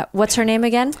what's her name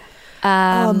again?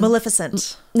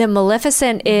 Maleficent. The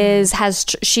Maleficent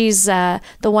she's the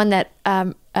one that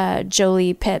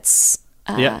Jolie Pitts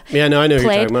No, I know who you're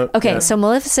played. talking about. Okay, Yeah. so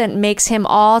Maleficent makes him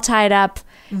all tied up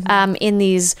in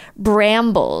these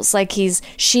brambles. Like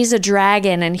she's a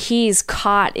dragon and he's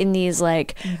caught in these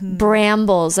like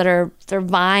brambles that are they're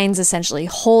vines essentially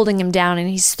holding him down, and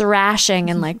he's thrashing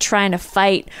and like trying to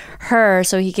fight her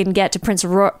so he can get to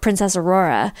Princess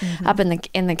Aurora up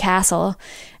in the castle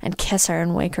and kiss her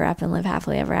and wake her up and live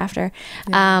happily ever after.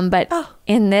 But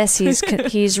in this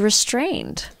he's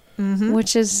restrained,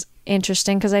 which is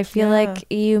interesting because I feel like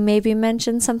you maybe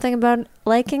mentioned something about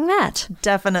liking that.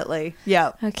 Definitely.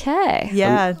 Yeah. Okay.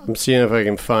 Yeah. I'm seeing if I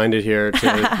can find it here to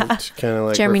kind of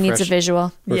like Jeremy needs a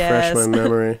visual. refresh my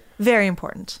memory. Very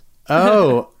important.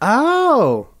 Oh.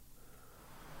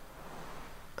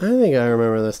 I think I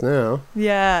remember this now.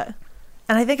 Yeah.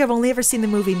 And I think I've only ever seen the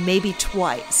movie maybe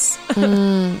twice.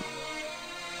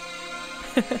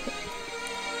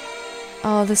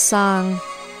 Oh, the song.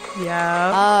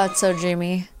 Yeah. Oh, it's so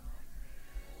dreamy.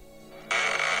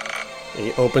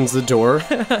 He opens the door,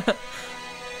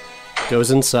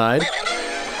 goes inside.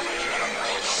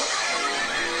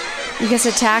 He gets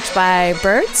attacked by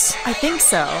birds. I think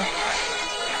so.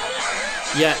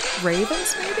 Yeah.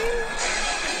 Ravens, maybe?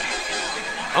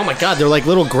 Oh my God, they're like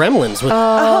little gremlins with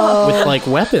like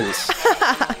weapons.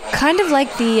 Kind of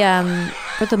like the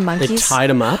with the They monkeys tied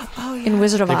him up. in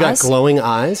Wizard of They've got Oz. glowing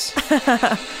eyes.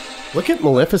 Look at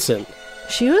Maleficent.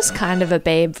 She was kind of a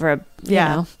babe for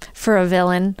for a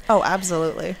villain. Oh,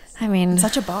 absolutely. I mean,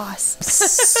 Such a boss.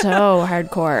 so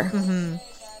hardcore.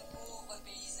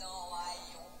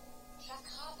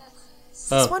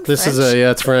 one This is French?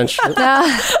 it's French.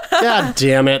 God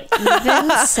damn it.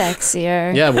 Vin's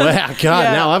sexier. Yeah, well, God,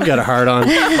 now I've got a hard on.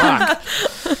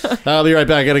 Fuck. I'll be right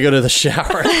back. I gotta go to the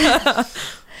shower.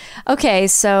 Okay,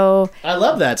 so I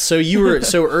love that. So you were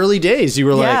so early days. You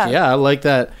were like, I like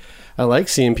that. I like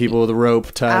seeing people with a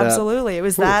rope tied Absolutely. It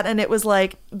was that, and it was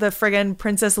like the friggin'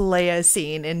 Princess Leia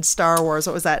scene in Star Wars.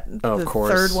 What was that? Oh, the of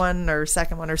course. third one or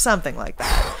second one or something like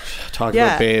that. up. Talk Yeah.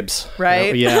 about babes,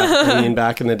 Right? Yeah, I mean,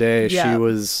 back in the day, Yeah. she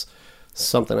was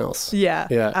something else. Yeah,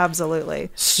 Yeah.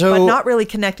 absolutely. So- but not really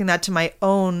connecting that to my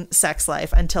own sex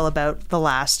life until about the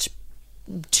last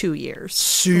 2 years.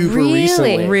 Super Really?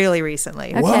 recently. Really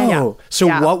recently. Whoa. Yeah. So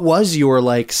Yeah. what was your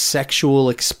like sexual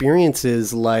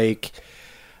experiences like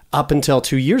up until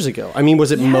 2 years ago? I mean,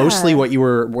 was it mostly what you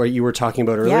were talking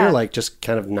about earlier, Yeah. like just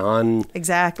kind of non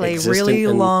Exactly. existent Really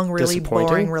and long, really disappointing?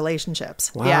 boring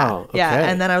relationships. Wow, Yeah. okay.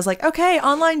 And then I was like, okay,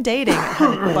 online dating. I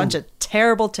had a bunch of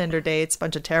terrible Tinder dates, a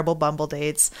bunch of terrible Bumble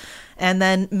dates, and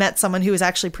then met someone who was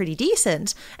actually pretty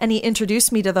decent. And he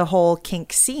introduced me to the whole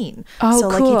kink scene. Oh, so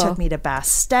like cool. he took me to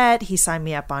Bastet. He signed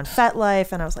me up on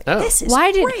FetLife. And I was like, this is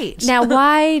great.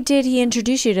 Why did he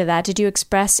introduce you to that? Did you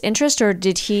express interest, or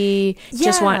did he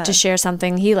just want to share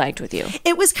something he liked with you?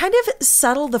 It was kind of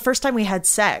subtle the first time we had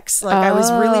sex. Like I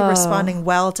was really responding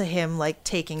well to him like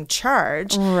taking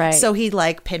charge. Right. So he'd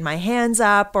like pin my hands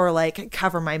up or like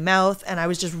cover my mouth, and I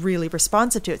was just really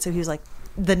responsive to it. So he was like,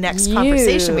 the next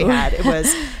conversation we had, it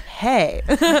was, hey,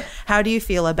 how do you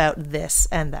feel about this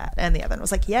and that? And the other one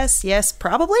was like, yes,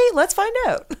 probably. Let's find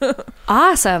out.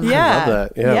 Awesome. Yeah. I love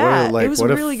that. Yeah, it was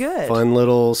what really a good. fun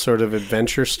little sort of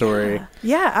adventure story.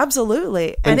 Yeah,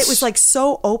 absolutely. And it was s- like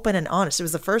so open and honest. It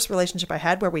was the first relationship I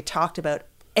had where we talked about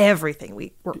everything.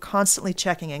 We were constantly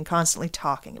checking in, constantly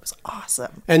talking. It was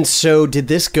awesome. And so did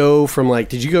this go from like,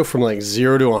 did you go from like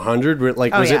 0 to 100?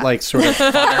 Like, was yeah. it like sort of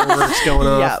fireworks going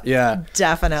off? Yeah.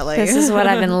 Definitely. This is what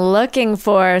I've been looking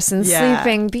for since Yeah.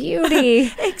 Sleeping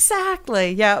Beauty.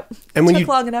 Exactly. Yep. And when Took you-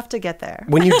 long enough to get there.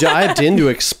 When you dived into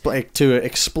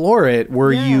explore it,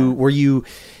 were you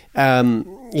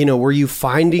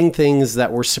finding things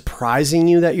that were surprising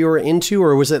you that you were into,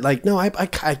 or was it like, no, I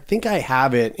think I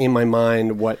have it in my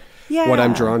mind what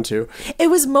I'm drawn to? It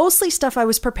was mostly stuff I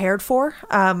was prepared for.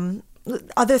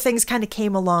 Other things kind of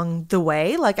came along the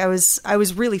way. Like I was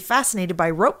really fascinated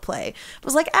by rope play. I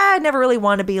was like, I never really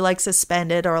want to be like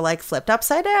suspended or like flipped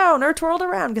upside down or twirled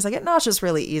around because I get nauseous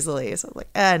really easily. So I was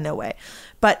like, no way.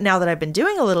 But now that I've been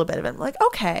doing a little bit of it, I'm like,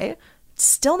 okay,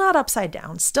 still not upside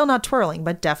down, still not twirling,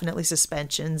 but definitely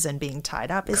suspensions and being tied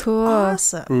up is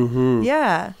awesome. Mm-hmm.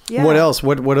 Yeah. What else?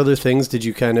 What other things did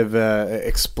you kind of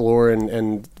explore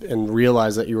and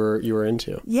realize that you were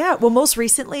into? Yeah. Well, most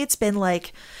recently it's been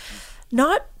like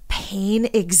not pain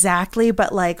exactly,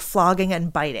 but like flogging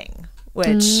and biting.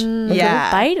 which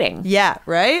biting. Yeah,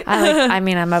 right?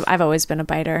 I've always been a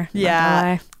biter.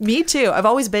 Yeah. Me too. I've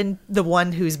always been the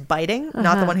one who's biting,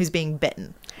 not the one who's being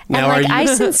bitten. Now, I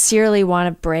sincerely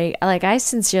want to break. Like, I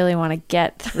sincerely want to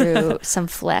get through some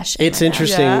flesh. It's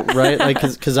interesting, right? Like,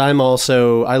 because I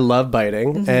love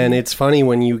biting, and it's funny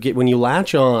when you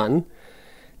latch on.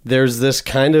 There's this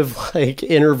kind of like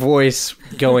inner voice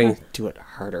going, "Do it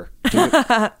harder,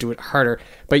 do it harder."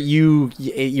 But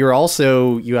you're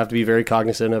also, you have to be very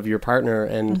cognizant of your partner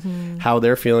and how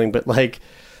they're feeling. But like,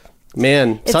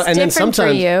 man, it's different for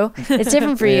you. It's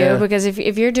different for you because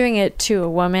if you're doing it to a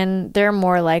woman, they're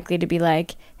more likely to be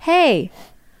like, "Hey,"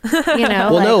 you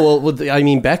know. I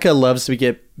mean, Becca loves to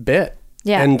get bit.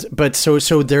 Yeah. But so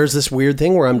there's this weird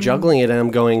thing where I'm juggling it and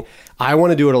I'm going, I want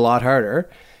to do it a lot harder.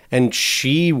 And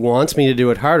she wants me to do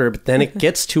it harder, but then it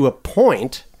gets to a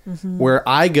point where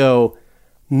I go,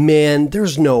 man,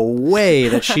 there's no way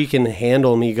that she can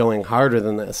handle me going harder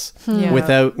than this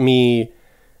without me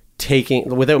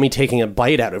taking a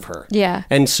bite out of her. Yeah.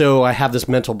 And so I have this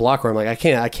mental block where I'm like, I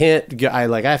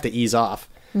have to ease off.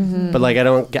 But like,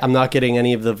 I'm not getting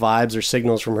any of the vibes or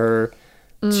signals from her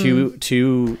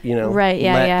to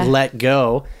let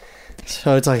go.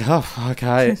 So it's like, oh, fuck,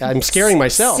 I'm scaring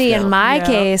myself. See, in my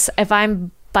case, if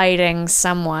I'm biting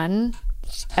someone,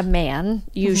 a man,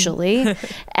 usually,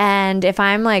 and if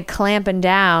I'm like clamping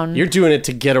down... You're doing it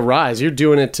to get a rise. You're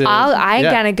doing it to... I ain't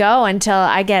gonna go until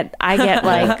I get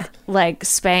like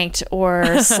spanked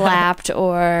or slapped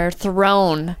or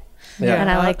thrown. Yeah.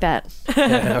 And I like that.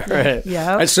 Yeah, right.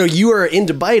 Yeah. So you are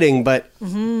into biting, but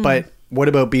what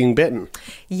about being bitten?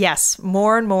 Yes,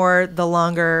 more and more the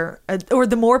longer, or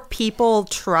the more people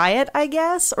try it, I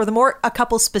guess, or the more a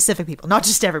couple specific people, not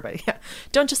just everybody.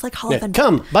 Don't just like haul them.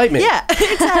 Come, bite me. Yeah,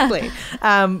 exactly.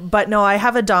 But no, I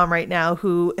have a dom right now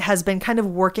who has been kind of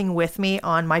working with me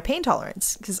on my pain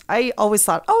tolerance because I always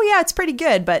thought, oh yeah, it's pretty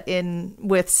good, but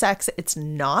with sex, it's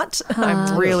not.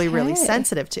 I'm really, really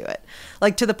sensitive to it,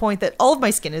 like to the point that all of my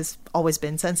skin has always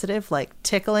been sensitive. Like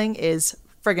tickling is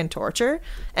friggin' torture,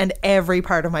 and every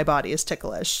part of my body is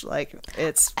ticklish. Like,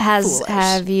 it's foolish.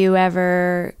 Have you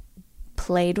ever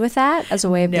played with that as a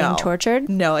way of being tortured?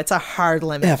 No, it's a hard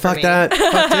limit for me. Fuck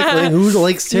tickling. Who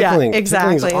likes tickling? Yeah,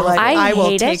 exactly. Like, I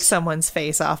will take it. someone's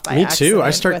face off by Me accident. too.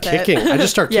 I start kicking. I just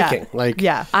start kicking.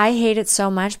 I hate it so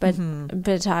much, but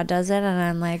Todd does it, and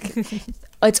I'm like,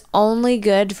 it's only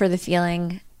good for the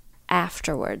feeling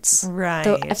afterwards. Right.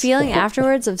 The feeling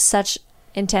afterwards of such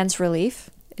intense relief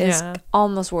is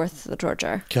almost worth the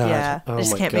torture. God. Yeah. Oh, I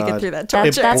just can't God. make it through that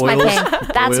torture. That's my pain.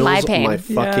 That's my pain. My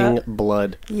fucking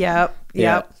blood. Yep.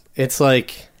 Yeah. It's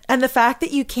like... And the fact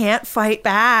that you can't fight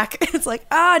back, it's like,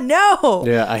 no.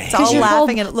 Yeah, I hate it's all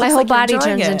laughing and it looks my whole like body you're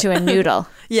turns it. into a noodle.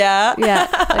 Yeah.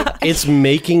 Yeah. It's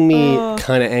making me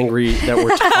kind of angry that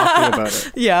we're talking about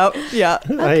it. Yep. Yeah.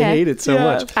 I hate it so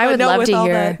much. I would love to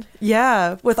hear.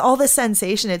 With all the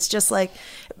sensation, it's just like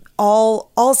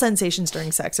all sensations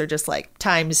during sex are just like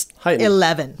times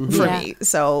 11 for me.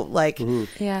 So like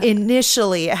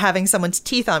initially having someone's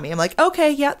teeth on me, I'm like, okay,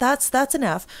 yeah, that's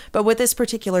enough. But with this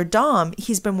particular dom,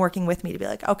 he's been working with me to be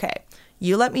like, okay,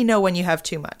 you let me know when you have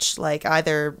too much. Like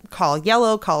either call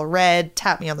yellow, call red,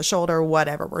 tap me on the shoulder,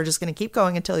 whatever. We're just going to keep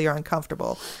going until you're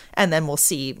uncomfortable. And then we'll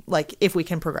see like if we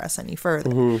can progress any further.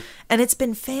 And it's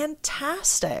been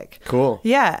fantastic. Cool.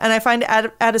 Yeah. And I find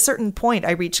at a certain point,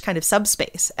 I reach kind of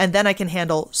subspace and then I can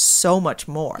handle so much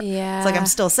more. Yeah. It's like I'm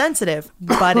still sensitive,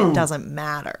 but it doesn't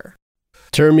matter.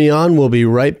 Turn Me On will be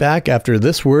right back after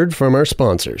this word from our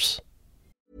sponsors.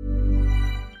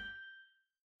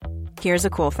 Here's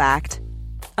a cool fact.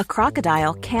 A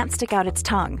crocodile can't stick out its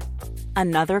tongue.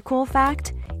 Another cool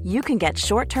fact, you can get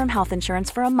short-term health insurance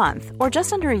for a month or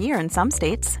just under a year in some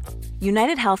states.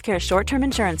 United Healthcare short-term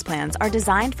insurance plans are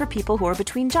designed for people who are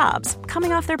between jobs,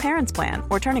 coming off their parents' plan,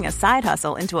 or turning a side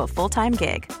hustle into a full-time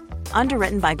gig.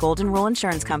 Underwritten by Golden Rule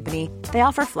Insurance Company, they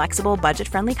offer flexible,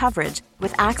 budget-friendly coverage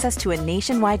with access to a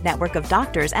nationwide network of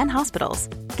doctors and hospitals.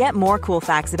 Get more cool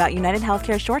facts about United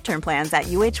Healthcare short-term plans at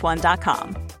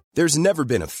uh1.com. There's never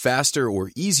been a faster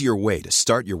or easier way to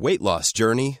start your weight loss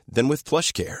journey than with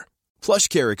PlushCare.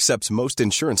 PlushCare accepts most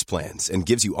insurance plans and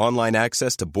gives you online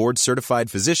access to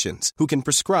board-certified physicians who can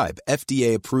prescribe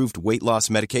FDA-approved weight loss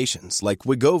medications like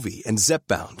Wegovy and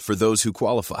Zepbound for those who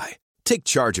qualify. Take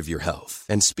charge of your health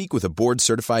and speak with a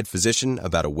board-certified physician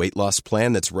about a weight loss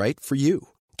plan that's right for you.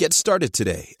 Get started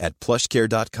today at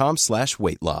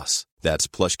plushcare.com/weight loss. That's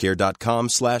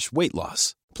plushcare.com/weight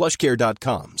loss.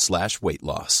 plushcare.com/weight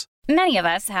loss. Many of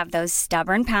us have those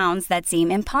stubborn pounds that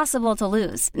seem impossible to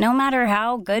lose, no matter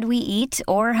how good we eat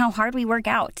or how hard we work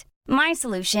out. My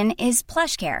solution is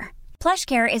PlushCare.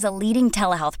 PlushCare is a leading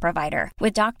telehealth provider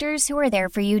with doctors who are there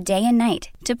for you day and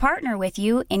night to partner with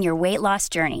you in your weight loss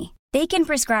journey. They can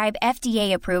prescribe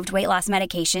FDA-approved weight loss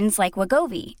medications like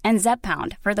Wegovy and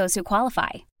Zepbound for those who qualify.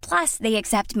 Plus, they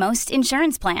accept most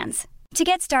insurance plans. To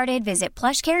get started, visit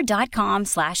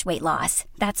plushcare.com/weightloss.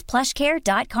 That's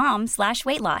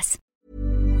plushcare.com/weightloss.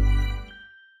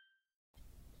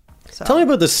 So. Tell me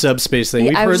about the subspace thing.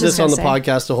 We've heard this on the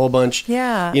podcast a whole bunch.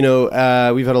 Yeah. You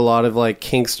know, we've had a lot of like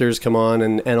kinksters come on,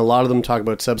 and a lot of them talk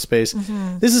about subspace.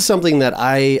 Mm-hmm. This is something that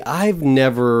I've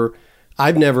never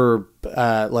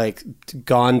like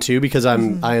gone to because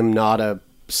I am not a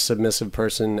submissive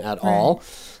person at all.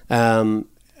 And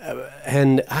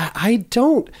I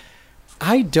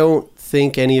don't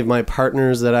think any of my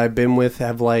partners that I've been with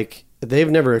have they've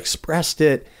never expressed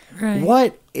it. Right.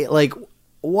 What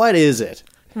is it?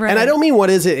 Right. And I don't mean what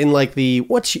is it in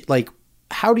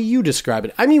how do you describe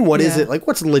it? I mean, what is it? Like,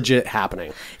 what's legit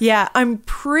happening? Yeah, I'm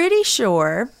pretty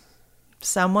sure,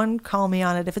 someone call me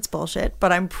on it if it's bullshit,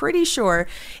 but I'm pretty sure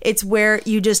it's where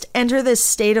you just enter this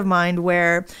state of mind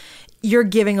where you're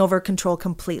giving over control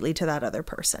completely to that other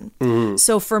person. Mm-hmm.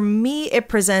 So for me, it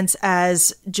presents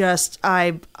as just,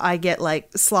 I get like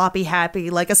sloppy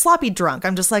happy, like a sloppy drunk.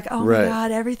 I'm just like, oh my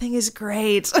God, everything is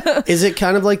great. Is it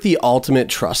kind of like the ultimate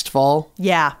trust fall?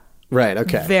 Yeah. Right.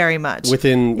 Okay. Very much.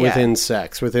 Within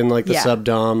sex, within like the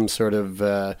sub-dom sort of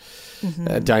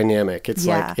dynamic. It's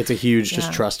like, it's a huge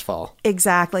just trust fall.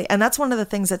 Exactly. And that's one of the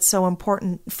things that's so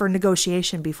important for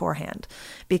negotiation beforehand.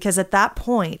 Because at that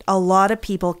point, a lot of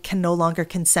people can no longer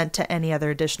consent to any other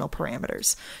additional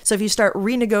parameters. So if you start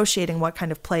renegotiating what kind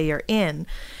of play you're in,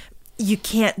 you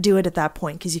can't do it at that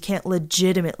point because you can't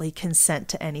legitimately consent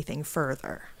to anything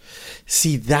further.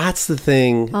 See, that's the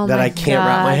thing that I can't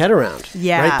wrap my head around.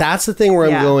 Yeah. Right? That's the thing where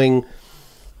I'm going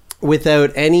without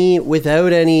any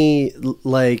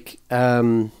like, I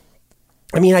mean,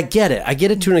 I get it. I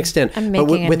get it to an extent. I'm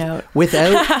making a note.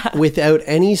 without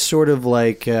any sort of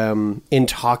like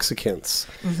intoxicants,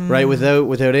 right?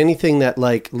 Without anything that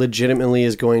like legitimately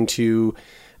is going to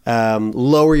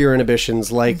lower your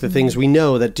inhibitions, like the things we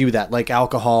know that do that, like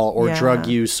alcohol or drug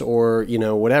use or, you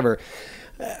know, whatever.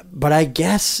 But I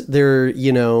guess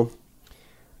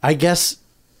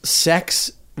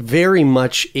sex very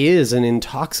much is an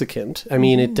intoxicant. I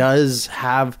mean, it does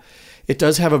have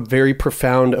a very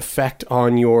profound effect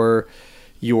on your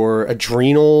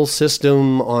adrenal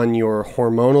system, on your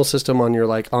hormonal system, on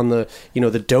your on the, you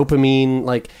know, the dopamine,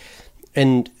 like,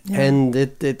 and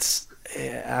it's,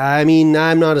 I mean,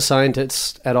 I'm not a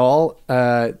scientist at all,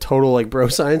 total like bro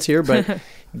science here, but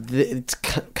it's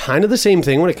kind of the same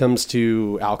thing when it comes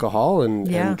to alcohol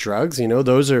and drugs. You know,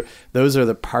 those are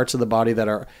the parts of the body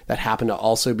that happen to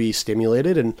also be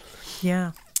stimulated, and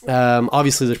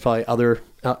obviously there's probably other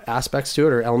aspects to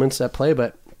it or elements at play,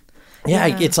 but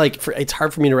it's like it's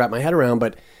hard for me to wrap my head around,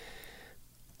 but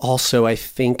also I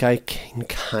think I can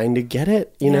kind of get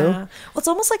it, you know? Well, it's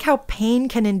almost like how pain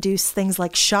can induce things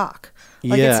like shock.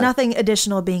 Like it's nothing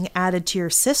additional being added to your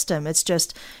system. It's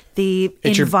just the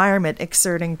environment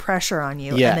exerting pressure on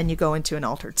you, and then you go into an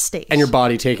altered state. And your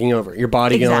body taking over. Your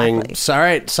body going, all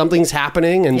right, something's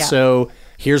happening, and so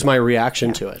here's my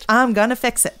reaction to it. I'm going to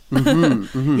fix it.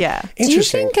 Yeah. Do you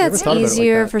think it's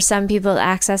easier for some people to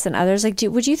access than others? Like,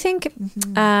 would you think,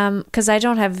 because I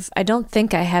don't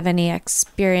think I have any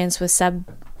experience with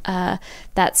that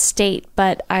state,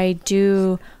 but I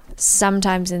do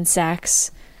sometimes in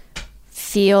sex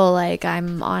feel like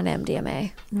I'm on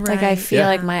MDMA. Right. Like I feel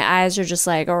like my eyes are just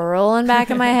like rolling back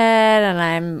in my head, and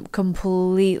I'm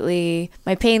completely,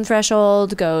 my pain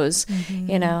threshold goes,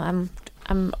 you know,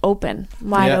 I'm open,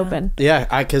 wide open.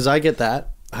 Yeah, because I get that.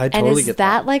 I totally get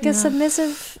that. And is that like a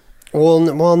submissive?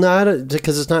 Well, not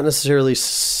because it's not necessarily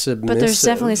submissive. But there's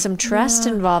definitely some trust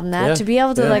involved in that to be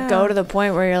able to like go to the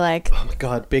point where you're like, oh my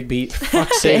God, big beat,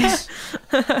 fuck's sakes.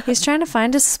 He's trying to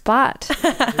find a spot.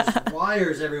 There's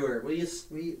wires everywhere.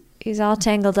 He's all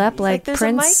tangled up like there's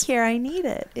Prince. There's a mic here. I need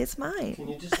it. It's mine. Can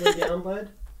you just lay down, bud?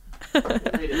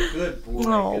 Good boy.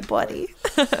 Oh, good buddy.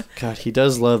 Boy. God, he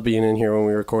does love being in here when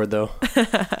we record, though.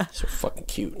 So fucking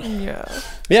cute. Yeah.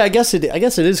 Yeah, I guess it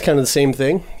is kind of the same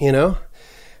thing, you know.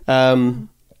 I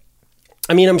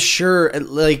mean, I'm sure.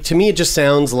 Like to me, it just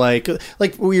sounds like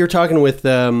we were talking with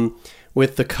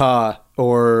the Ka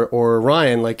or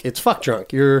Ryan. Like it's fuck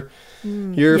drunk. You're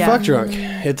fuck drunk.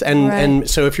 It's and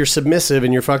so if you're submissive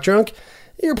and you're fuck drunk,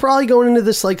 you're probably going into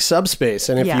this like subspace.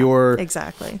 And if you're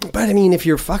exactly, but I mean, if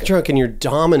you're fuck drunk and you're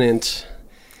dominant,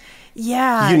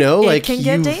 you know, like it can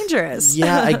get dangerous.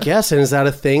 Yeah, I guess. And is that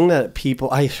a thing that people?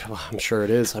 I'm sure it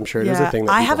is. I'm sure it is a thing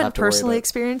that people I haven't have to worry personally about.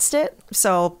 experienced it,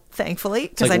 so thankfully,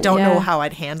 because like- I don't Yeah. know how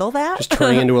I'd handle that. Just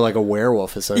turning into like a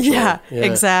werewolf, essentially. yeah,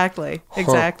 exactly.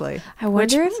 I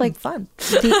wonder if like fun.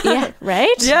 yeah,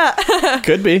 right? Yeah.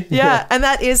 Could be. Yeah, and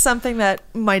that is something that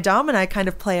my dom and I kind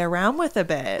of play around with a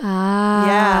bit.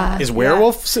 Yeah. Is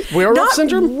werewolf Not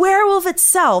syndrome? werewolf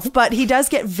itself, but he does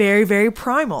get very, very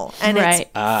primal, and Right. it's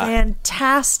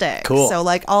fantastic. Cool. So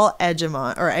like, I'll egg him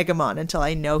on until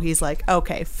I know he's like,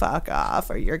 okay, fuck off,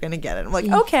 or you're gonna get it. I'm like,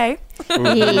 okay,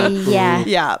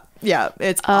 Yeah. yeah,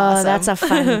 it's Oh, awesome. that's a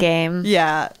fun game.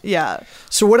 yeah.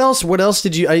 So what else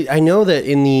did you? I know that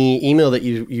in the email that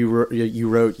you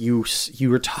wrote, you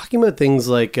were talking about things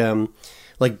like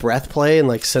breath play and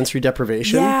like sensory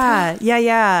deprivation.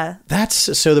 Yeah. That's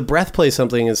so the breath play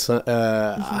something is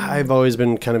I've always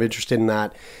been kind of interested in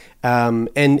that,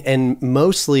 and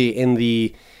mostly in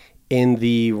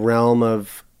the realm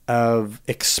of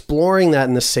exploring that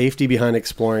and the safety behind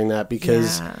exploring that,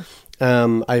 because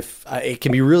it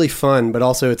can be really fun, but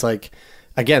also it's like,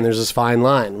 again, there's this fine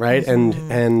line, right?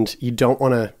 And you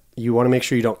want to make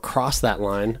sure you don't cross that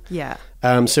line. Yeah.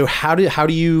 So how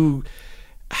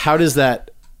does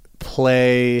that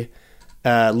play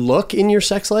look in your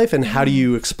sex life, and how do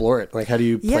you explore it? Like, how do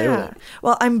you play with it?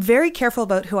 Well, I'm very careful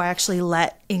about who I actually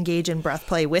let engage in breath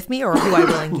play with me, or who I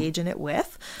will engage in it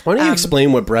with. Why don't you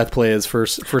explain what breath play is for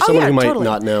someone who might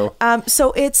not know?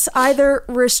 So it's either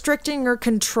restricting or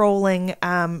controlling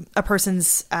a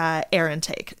person's air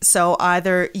intake. So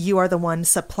either you are the one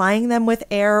supplying them with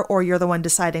air, or you're the one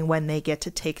deciding when they get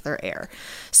to take their air.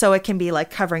 So it can be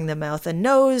like covering the mouth and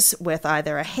nose with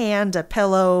either a hand, a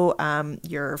pillow,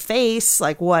 your face,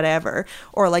 like whatever,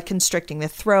 or like constricting the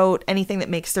throat, anything that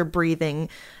makes their breathing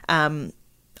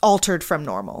altered from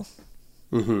normal.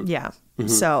 Yeah.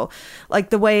 So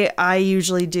like the way I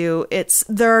usually do,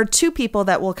 there are two people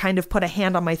that will kind of put a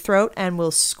hand on my throat and will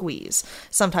squeeze.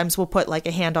 Sometimes we'll put like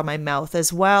a hand on my mouth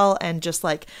as well, and just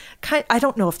like, I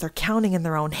don't know if they're counting in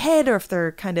their own head or if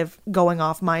they're kind of going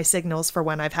off my signals for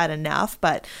when I've had enough,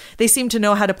 but they seem to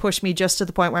know how to push me just to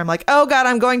the point where I'm like, oh God,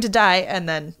 I'm going to die. And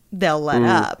then they'll let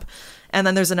up. And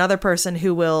then there's another person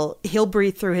he'll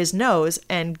breathe through his nose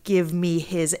and give me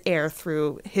his air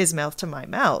through his mouth to my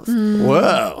mouth.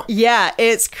 Whoa. Yeah,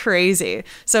 it's crazy.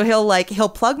 So he'll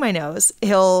plug my nose.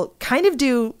 He'll kind of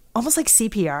do almost like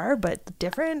CPR, but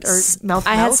different, or mouth.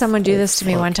 I had someone do this to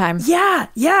me one time. Yeah.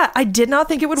 I did not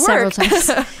think it would Several work. times.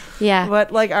 Yeah.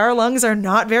 But like, our lungs are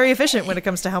not very efficient when it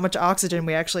comes to how much oxygen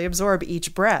we actually absorb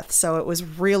each breath. So it was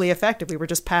really effective. We were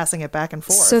just passing it back and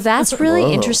forth. So that's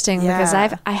really interesting, because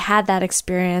Yeah. I had that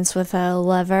experience with a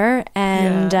lover,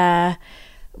 and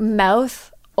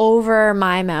mouth over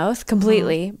my mouth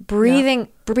completely, breathing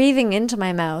into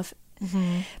my mouth.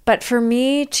 But for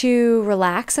me to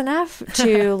relax enough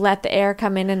to let the air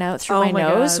come in and out through my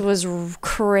nose God. was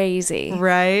crazy.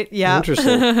 Right? Yeah.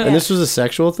 Interesting. And this was a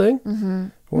sexual thing?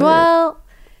 Weird. Well,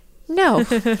 no,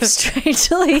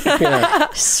 strangely,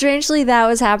 that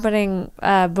was happening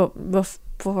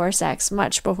before sex,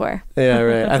 much before. Yeah,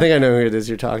 right. I think I know who it is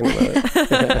you're talking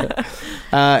about.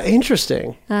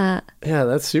 Interesting. Yeah,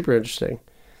 that's super interesting.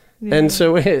 Yeah. And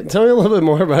so, wait, tell me a little bit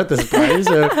more about this party.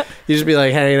 So you just be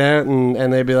like hanging out,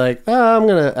 and they'd be like, "Oh, I'm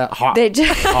gonna." They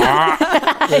just,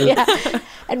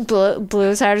 and blew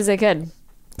as hard as they could.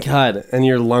 God, and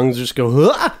your lungs just go.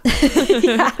 "Ah!"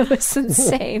 Yeah, it was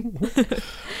insane.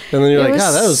 And then you're like,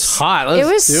 "God, that was hot.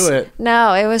 Let's do it."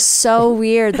 No, it was so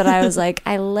weird that I was like,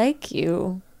 I like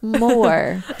you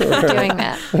more for doing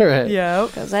that. Right. Yeah.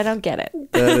 Because I don't get it.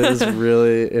 That is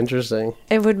really interesting.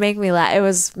 It would make me laugh. It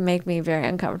was make me very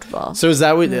uncomfortable. So is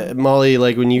that what Molly,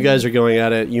 like when you guys are going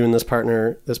at it, you and this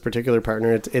particular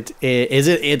partner,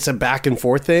 it's a back and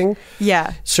forth thing?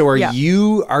 Yeah. So are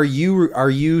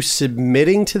you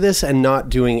submitting to this and not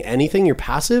doing anything? You're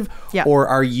passive? Yeah. Or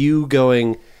are you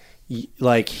going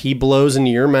like he blows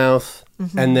into your mouth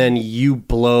and then you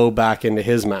blow back into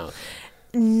his mouth?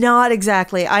 Not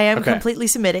exactly. I am Okay. completely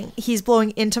submitting. He's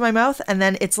blowing into my mouth, and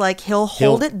then it's like he'll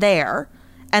hold it there,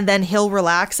 and then he'll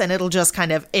relax, and it'll just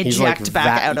kind of He's eject like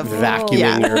back out of vacuuming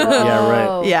Yeah. your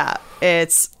right. Yeah,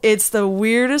 it's the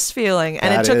weirdest feeling,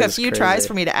 and That it took a is few crazy. tries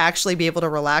for me to actually be able to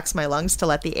relax my lungs to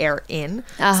let the air in.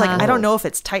 It's like I don't know if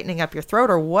it's tightening up your throat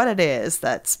or what it is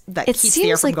that It keeps the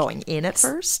air seems from like- going in at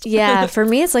first. Yeah, for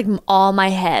me, it's like all my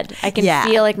head. I can Yeah.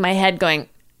 feel like my head going,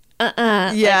 Yeah,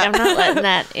 Like, I'm not letting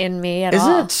that in me at all.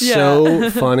 Isn't it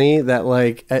so funny that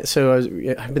like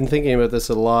I've been thinking about this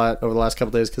a lot over the last couple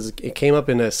of days because it came up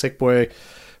in a Sick Boy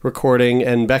recording,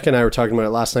 and Becca and I were talking about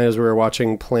it last night as we were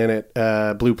watching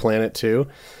Blue Planet 2,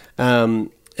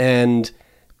 and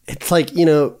it's like, you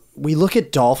know, we look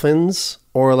at dolphins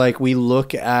or like we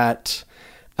look at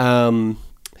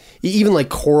even like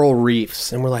coral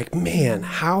reefs, and we're like, man,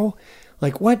 how,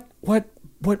 like what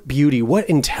beauty, what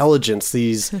intelligence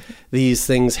these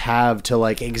things have to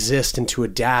like exist and to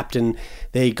adapt, and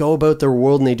they go about their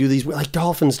world and they do these, like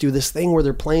dolphins do this thing where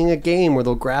they're playing a game where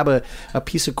they'll grab a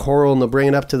piece of coral and they'll bring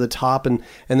it up to the top and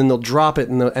then they'll drop it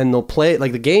and they'll play it.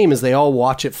 Like the game is they all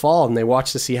watch it fall and they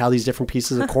watch to see how these different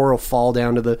pieces of coral fall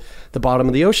down to the bottom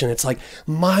of the ocean. It's like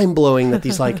mind blowing that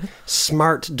these like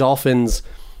smart dolphins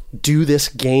do this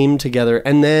game together.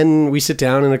 And then we sit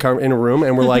down in a room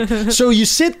and we're like, so you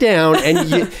sit down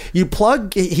and he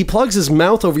plugs his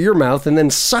mouth over your mouth and then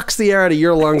sucks the air out of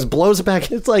your lungs, blows it back.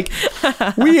 It's like,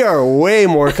 we are way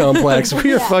more complex.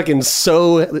 We are fucking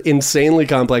so insanely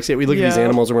complex. Yet we look at these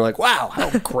animals and we're like, wow, how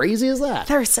crazy is that?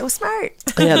 They're so smart.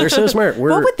 Yeah, they're so smart.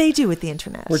 What would they do with the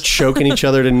internet? We're choking each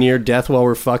other to near death while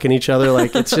we're fucking each other.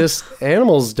 Like, it's just,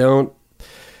 animals they're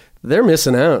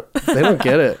missing out. They don't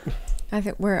get it. I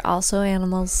think we're also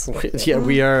animals. Yeah,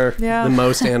 we are the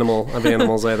most animal of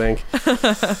animals, I think.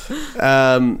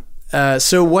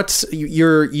 So what's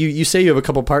you say you have a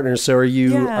couple partners, so are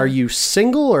you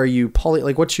single or are you poly,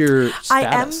 like what's your status? I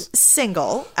am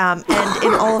single, and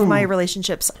in all of my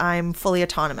relationships I'm fully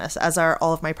autonomous, as are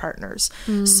all of my partners.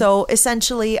 So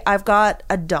essentially I've got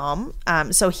a dom,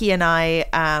 so he and I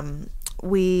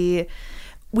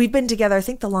We've been together, I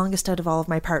think, the longest out of all of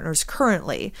my partners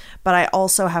currently, but I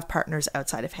also have partners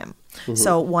outside of him.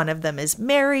 So one of them is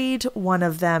married. One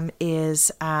of them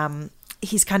is,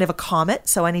 he's kind of a comet.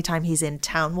 So anytime he's in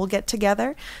town, we'll get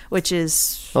together, which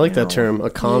is... I like that term, a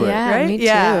comet. Yeah, right? me too.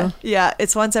 Yeah,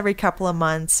 it's once every couple of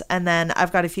months. And then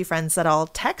I've got a few friends that I'll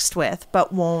text with,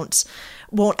 but won't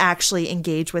actually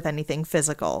engage with anything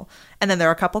physical. And then there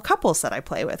are a couple couples that I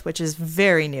play with, which is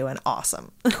very new and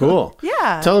awesome. Cool.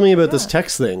 Yeah. Tell me about this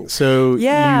text thing. So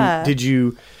how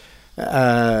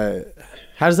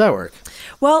does that work?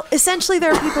 Well, essentially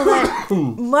there are people that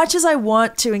much as I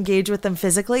want to engage with them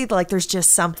physically, like there's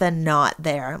just something not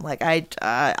there. I'm like,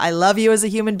 I love you as a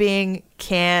human being,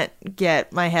 can't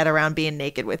get my head around being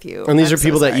naked with you. And these are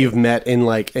people that you've met in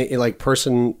like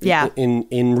person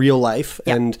in real life.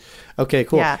 Yeah. And okay,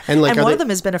 cool. Yeah. And like one of them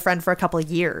has been a friend for a couple of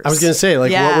years. I was going to say,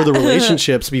 like, what were the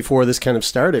relationships before this kind of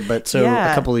started? But so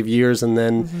a couple of years, and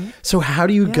then so how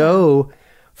do you go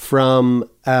from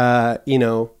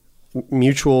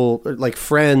mutual, like,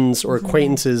 friends or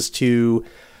acquaintances to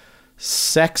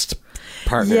sexed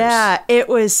partners? Yeah, it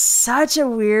was such a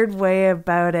weird way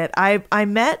about it. I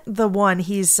met the one,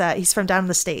 he's from down in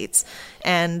the States,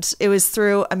 and it was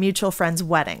through a mutual friend's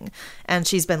wedding, and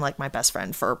she's been like my best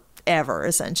friend forever,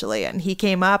 essentially. And he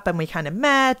came up and we kind of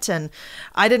met, and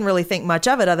I didn't really think much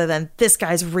of it other than this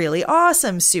guy's really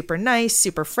awesome, super nice,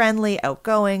 super friendly,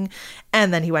 outgoing.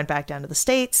 And then he went back down to the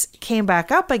States, came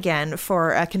back up again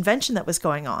for a convention that was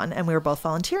going on, and we were both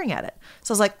volunteering at it.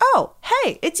 So I was like, oh,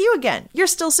 hey, it's you again. You're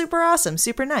still super awesome,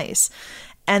 super nice.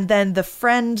 And then the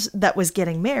friend that was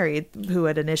getting married, who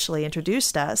had initially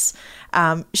introduced us,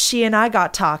 she and I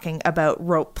got talking about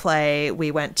rope play.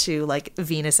 We went to like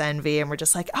Venus Envy, and we're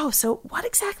just like, oh, so what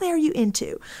exactly are you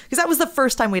into? Because that was the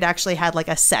first time we'd actually had like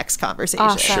a sex conversation.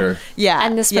 Awesome. Sure. Yeah.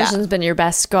 And this person's been your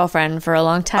best girlfriend for a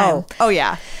long time. Oh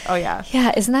yeah. Oh yeah.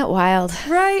 Yeah, isn't that wild?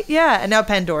 Right. Yeah. And now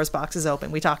Pandora's box is open.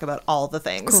 We talk about all the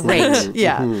things. Great.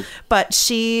 Yeah. But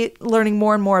she, learning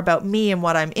more and more about me and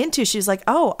what I'm into, she was like,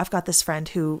 oh, I've got this friend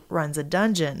who runs a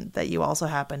dungeon that you also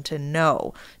happen to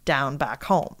know down back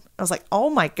home. I was like, oh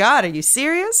my God, are you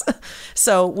serious?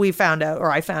 So I found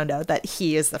out that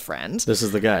he is the friend. This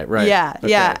is the guy, right? Yeah. Okay.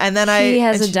 Yeah. And then He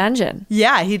has a dungeon.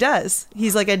 Yeah, he does.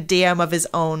 He's like a DM of his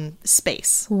own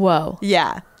space. Whoa.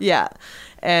 Yeah. Yeah.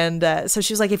 And so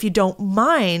she was like, if you don't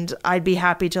mind, I'd be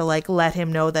happy to like let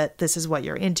him know that this is what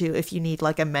you're into if you need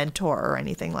like a mentor or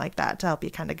anything like that to help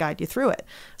you kind of guide you through it.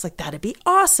 I was like, that'd be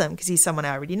awesome, because he's someone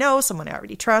I already know, someone I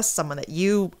already trust, someone that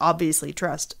you obviously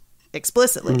trust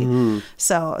explicitly.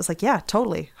 So I was like, yeah,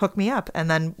 totally, hook me up. And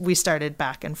then we started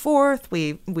back and forth.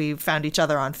 We found each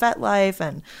other on FetLife,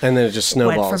 and then it just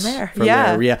snowballs went from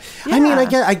there. Yeah. I mean,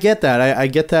 I get that. I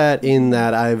get that in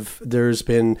that I've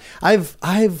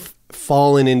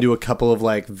fallen into a couple of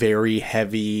like very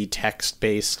heavy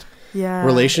text-based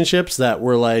relationships that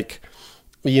were like,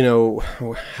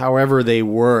 however they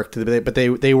worked, but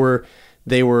they were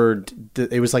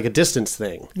it was like a distance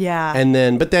thing. Yeah. And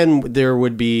then there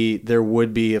would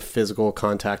be a physical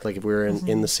contact, like if we were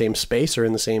in the same space or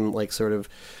in the same like sort of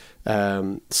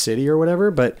city or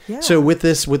whatever. But so with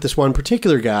this one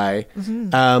particular guy,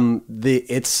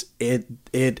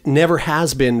 it never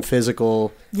has been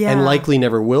physical and likely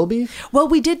never will be. Well,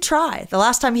 we did try. The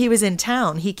last time he was in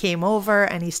town, he came over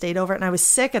and he stayed over, and I was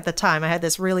sick at the time. I had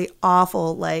this really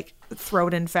awful like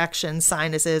throat infection,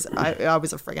 sinuses. I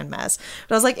was a friggin' mess.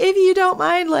 But I was like, if you don't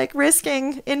mind like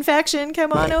risking infection,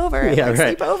 come on over and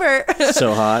sleep over.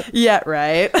 So hot. Yeah,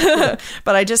 right.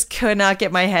 But I just could not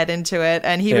get my head into it.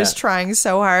 And he was trying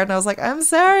so hard. And I was like, I'm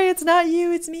sorry, it's not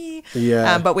you, it's me.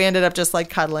 Yeah. But we ended up just like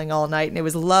cuddling all night and it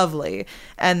was lovely.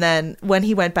 And then when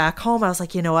he went back home, I was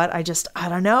like, you know what? I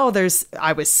don't know.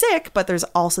 I was sick, but there's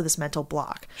also this mental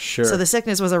block. Sure. So the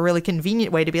sickness was a really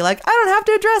convenient way to be like, I don't have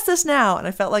to address this now. And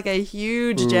I felt like a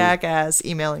huge jackass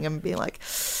emailing him and being like,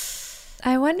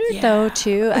 I wonder though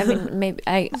too. I mean, maybe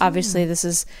obviously this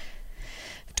is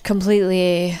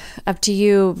completely up to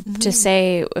you to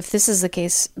say if this is the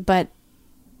case, but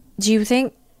do you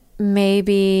think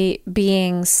maybe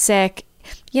being sick,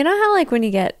 you know how like when you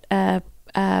get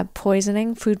food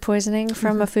poisoning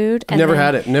from a food? I've never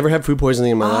had it. Never had food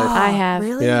poisoning in my life. I have.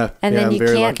 Really? Yeah. And then I'm you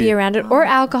very can't lucky. be around it. Or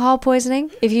alcohol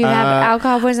poisoning. If you have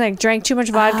alcohol poisoning, like drank too much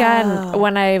vodka and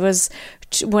when I was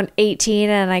 18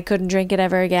 and I couldn't drink it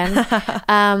ever again. Don't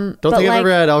think I've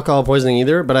ever had alcohol poisoning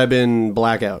either, but I've been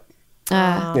blackout.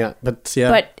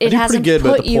 But it hasn't good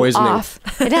put with the you poisoning. off.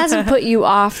 It hasn't put you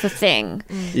off the thing.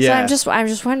 Yeah. So I'm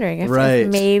just wondering if Right.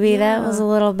 maybe that was a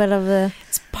little bit of the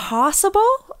it's possible.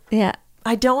 yeah.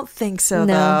 I don't think so,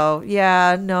 No. though.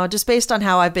 Yeah, no, just based on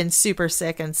how I've been super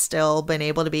sick and still been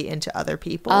able to be into other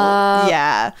people.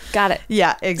 Yeah. Got it.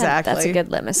 Yeah, exactly. That's a good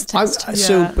litmus test.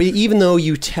 So but even though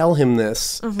you tell him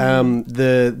this,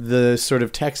 the sort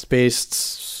of text-based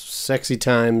sexy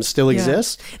time still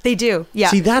exists? They do. Yeah.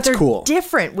 See, that's They're cool.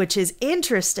 different, which is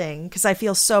interesting because I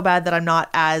feel so bad that I'm not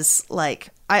as like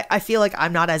I feel like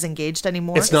I'm not as engaged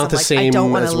anymore. It's not 'cause the I'm like, same I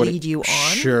don't want as to what lead you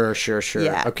on. Sure.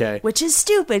 Yeah. Okay. Which is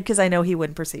stupid because I know he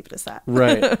wouldn't perceive it as that.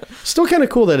 Right. Still kind of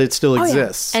cool that it still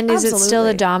exists. And is it still a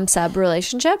Absolutely. dom sub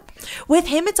relationship? With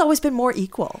him, it's always been more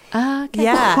equal. Okay.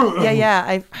 Yeah.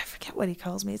 I forget what he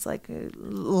calls me. It's like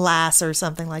lass or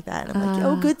something like that. And I'm like,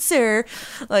 oh, good sir.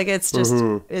 Like it's just,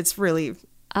 it's really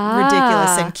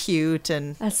ridiculous and cute.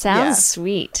 And That sounds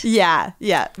sweet. Yeah.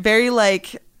 Very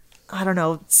like, I don't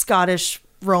know, Scottish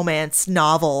romance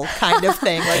novel kind of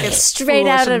thing. Like it's Straight foolish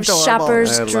out and of adorable.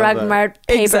 Shoppers I love Drug that. Mart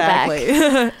paperback.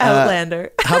 Exactly.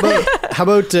 Outlander. How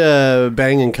about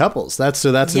banging couples? That's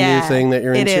a new thing that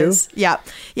you're into? It is. Yeah.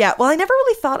 Well, I never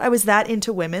really thought I was that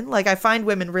into women. Like I find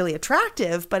women really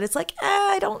attractive, but it's like,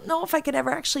 I don't know if I could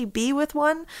ever actually be with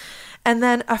one. And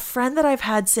then a friend that I've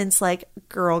had since like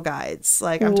Girl Guides,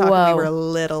 like I'm talking, we were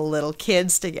little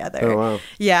kids together. Oh, wow.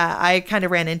 Yeah. I kind of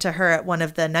ran into her at one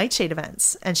of the Nightshade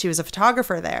events and she was a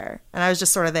photographer there. And I was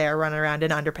just sort of there running around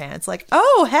in underpants like,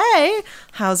 oh, hey,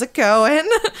 how's it going?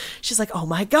 She's like, oh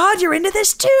my God, you're into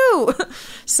this too.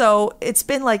 So it's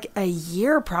been like a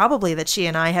year probably that she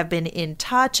and I have been in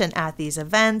touch and at these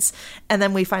events. And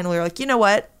then we finally were like, you know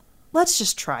what? Let's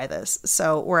just try this.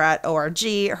 So we're at ORG.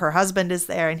 Her husband is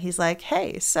there and he's like,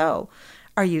 hey, so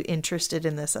are you interested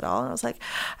in this at all? And I was like,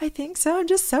 I think so. I'm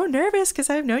just so nervous because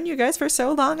I've known you guys for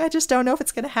so long. I just don't know if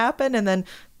it's going to happen. And then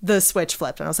the switch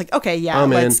flipped and I was like, okay, yeah,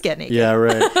 let's get naked. Yeah,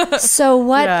 right. So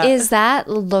what is that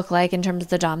look like in terms of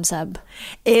the dom sub?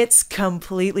 It's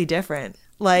completely different.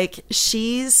 Like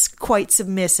she's quite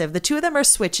submissive. The two of them are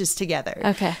switches together.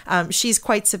 Okay. She's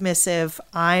quite submissive.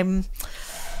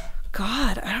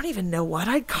 God, I don't even know what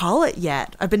I'd call it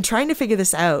yet. I've been trying to figure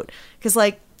this out because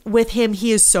like with him,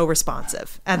 he is so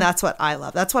responsive and that's what I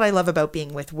love. That's what I love about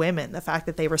being with women. The fact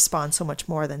that they respond so much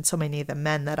more than so many of the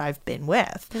men that I've been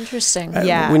with. Interesting.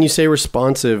 Yeah. When you say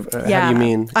responsive, how do you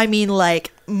mean? I mean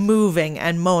like moving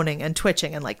and moaning and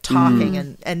twitching and like talking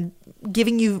and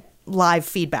giving you live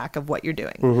feedback of what you're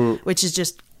doing, which is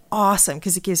just awesome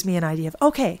because it gives me an idea of,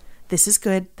 okay, this is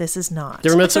good, this is not. Do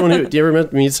you ever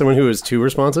meet someone who is too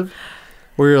responsive?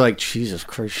 Where you're like, Jesus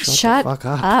Christ, shut the fuck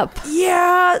up.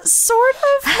 Yeah, sort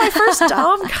of. My first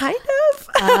dom, kind of.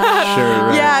 Sure,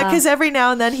 right. Yeah, because every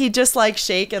now and then he'd just like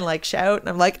shake and like shout, and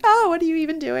I'm like, oh, what are you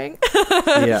even doing?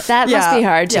 Yeah. That must be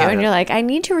hard too. Yeah. And you're like, I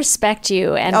need to respect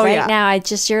you. And Oh, right yeah. now,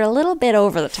 you're a little bit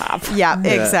over the top. Yeah,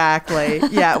 exactly.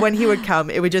 Yeah, when he would come,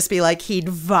 it would just be like he'd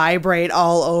vibrate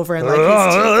all over and like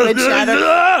his teeth would shatter.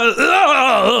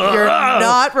 You're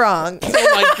not wrong. Oh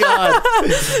my God.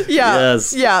 Yeah,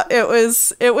 Yes. yeah.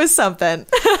 It was something.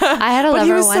 I had a But lover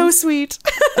he was once. so sweet.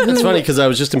 It's funny because I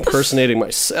was just impersonating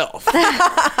myself. Wait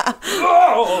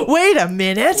a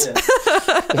minute.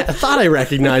 I thought I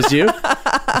recognized you.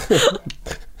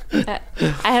 I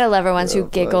had a lover once who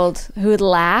giggled, who would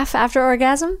laugh after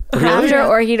orgasm. Really?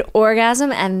 Or he'd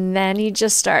orgasm and then he'd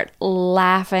just start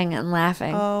laughing and my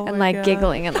like God.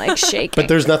 giggling and like shaking. But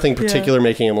there's nothing particular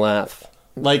making him laugh.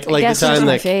 Like the guess time it's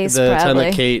my that face, time probably.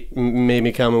 that Kate made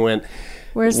me come and went,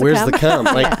 Where's the cum?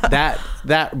 Like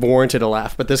that warranted a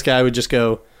laugh. But this guy would just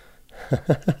go,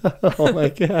 Oh my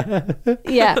God.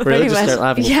 Yeah, Really? pretty Just much. start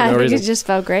laughing for Yeah, no I think reason. it just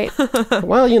felt great.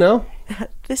 Well, you know,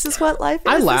 This is what life is.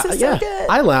 I laugh. This is Yeah, so good.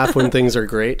 I laugh when things are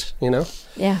great, you know,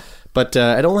 Yeah. but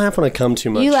I don't laugh when I come too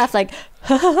much. You laugh like,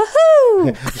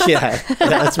 hoo. Yeah,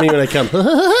 that's me when I come.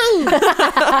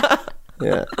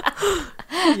 Yeah.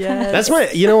 Yes. That's my,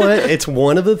 you know what? It's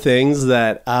one of the things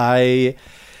that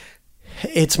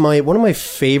it's one of my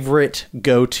favorite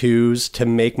go-tos to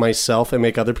make myself and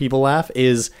make other people laugh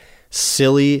is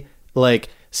silly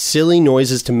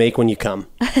noises to make when you come.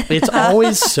 It's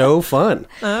always so fun.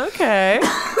 Okay.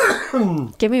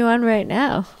 Give me one right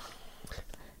now.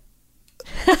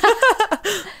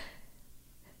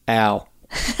 Ow.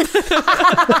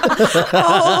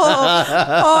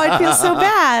 Oh, I feel so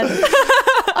bad.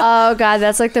 Oh God,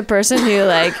 that's like the person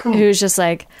who's just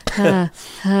like, I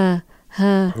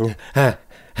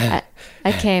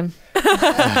came.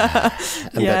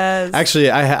 Yes.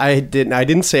 Actually, I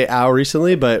didn't say ow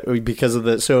recently, but because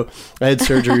of so I had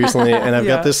surgery recently, and I've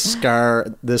got this scar.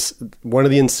 One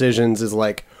of the incisions is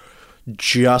like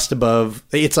just above.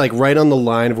 It's like right on the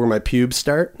line of where my pubes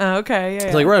start. Okay. Yeah.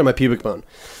 It's like right on my pubic bone,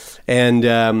 and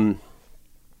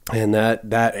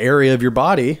that area of your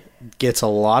body gets a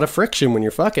lot of friction when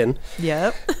you're fucking.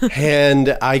 Yep.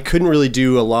 And I couldn't really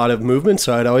do a lot of movement,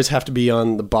 so I'd always have to be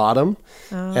on the bottom.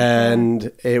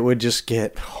 And it would just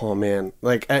get, oh man,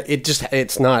 like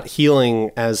it's not healing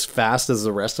as fast as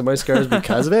the rest of my scars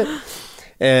because of it.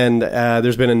 And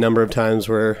there's been a number of times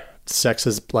where sex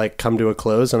has like come to a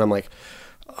close and I'm like,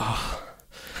 oh,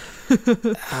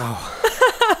 ow.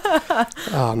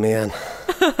 Oh man.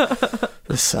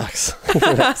 This sucks.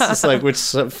 It's just like, which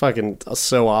is fucking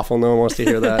so awful. No one wants to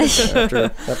hear that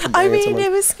after I banging mean, someone.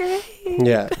 it was great.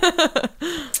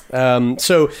 Yeah.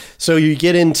 So you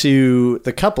get into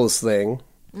the couples thing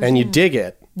and you dig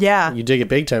it. Yeah. You dig it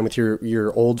big time with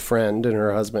your old friend and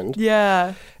her husband.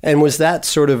 Yeah. And was that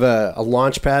sort of a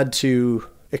launch pad to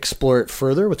explore it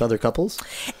further with other couples?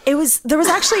 There was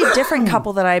actually a different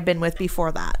couple that I had been with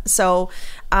before that. So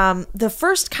the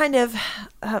first kind of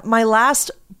my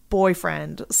last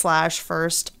boyfriend /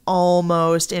 first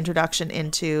almost introduction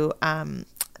into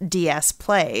DS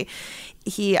play,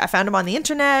 I found him on the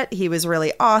internet. He was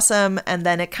really awesome, and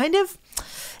then it kind of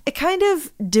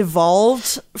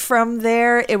devolved from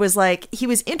there. It was like he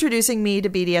was introducing me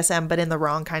to BDSM, but in the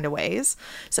wrong kind of ways.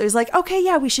 So he's like, okay,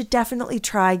 yeah, we should definitely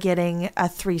try getting a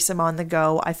threesome on the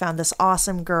go. I found this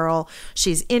awesome girl.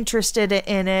 She's interested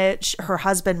in it. Her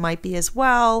husband might be as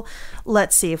well.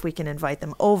 Let's see if we can invite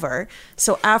them over.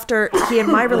 So after he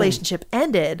and my relationship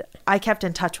ended, I kept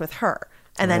in touch with her.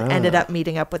 And then ended up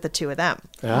meeting up with the two of them.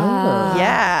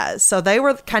 Yeah. So they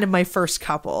were kind of my first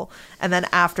couple. And then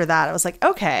after that, I was like,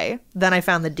 okay. Then I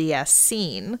found the DS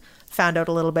scene, found out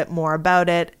a little bit more about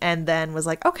it, and then was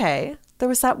like, okay, there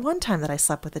was that one time that I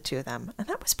slept with the two of them. And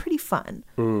that was pretty fun.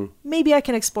 Maybe I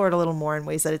can explore it a little more in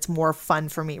ways that it's more fun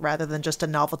for me rather than just a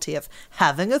novelty of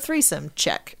having a threesome.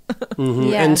 Check.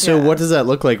 Yeah. And so what does that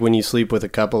look like when you sleep with a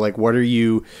couple? Like, what are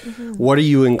you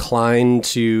inclined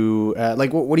to,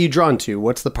 like, what are you drawn to?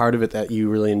 What's the part of it that you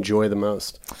really enjoy the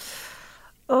most?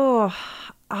 Oh,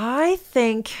 I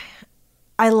think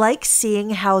I like seeing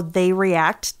how they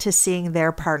react to seeing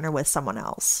their partner with someone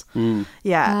else. Yeah.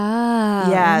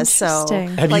 Yeah. So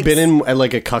interesting. Have you been in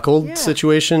like a cuckold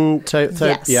situation type?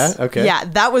 Yes. Yeah. Okay. Yeah,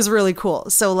 that was really cool.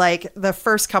 So like the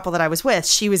first couple that I was with,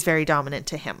 she was very dominant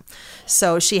to him.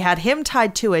 So she had him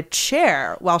tied to a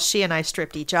chair while she and I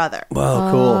stripped each other.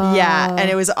 Wow. Cool. Yeah, and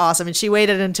it was awesome. And she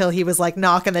waited until he was like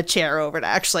knocking the chair over to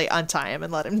actually untie him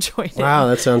and let him join in. Wow.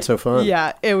 That sounds so fun.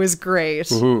 Yeah, it was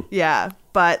great. Yeah,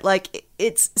 but like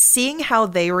it's seeing how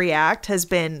they react has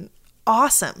been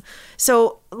awesome.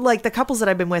 So like the couples that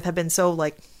I've been with have been so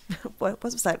like, what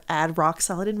was that ad, rock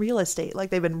solid in real estate?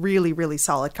 Like they've been really, really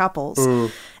solid couples.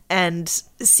 And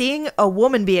seeing a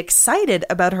woman be excited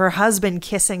about her husband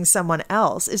kissing someone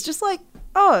else is just like,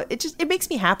 oh, it makes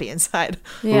me happy inside.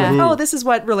 Yeah. Oh, this is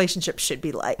what relationships should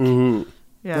be like. Yeah.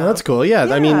 Yeah, that's cool. Yeah.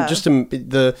 I mean, just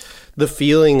the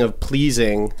feeling of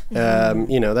pleasing,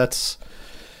 you know, that's,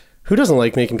 who doesn't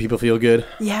like making people feel good?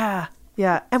 Yeah.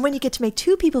 Yeah. And when you get to make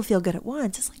two people feel good at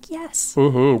once, it's like, yes.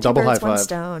 Double high Birds, one five.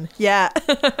 stone. Yeah.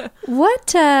 Why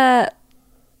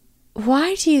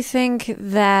do you think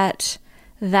that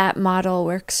model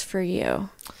works for you?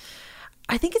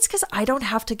 I think it's because I don't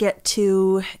have to get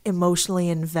too emotionally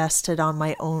invested on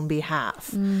my own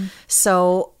behalf.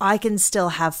 So I can still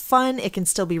have fun. It can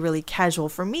still be really casual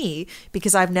for me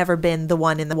because I've never been the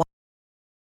one in the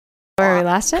Where we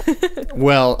lost it?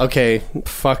 Well, okay.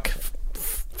 Fuck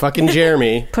fucking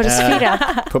Jeremy. Put his feet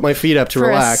up. Put my feet up to for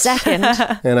relax. a second.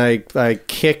 And I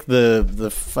kick the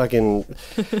fucking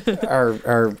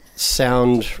our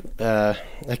sound.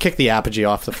 I kick the apogee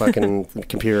off the fucking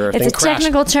computer. It's thing a crashed.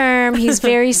 technical term. He's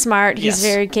very smart. He's Yes.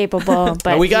 very capable.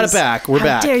 But we got it back. We're How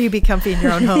back. dare you be comfy in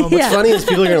your own home? What's funny is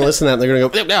people are going to listen to that and they're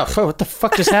going to go, "No, what the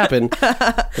fuck just happened?"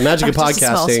 The magic of Just a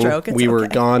small podcasting. stroke, it's We were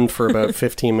okay. gone for about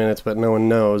 15 minutes, but no one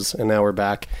knows, and now we're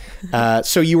back.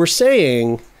 So you were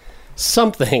saying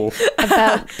something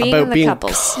about being about in the being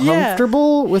couples.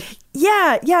 comfortable with.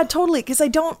 Yeah, totally. Because I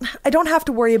don't have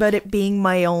to worry about it being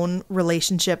my own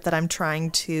relationship that I'm trying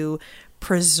to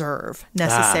preserve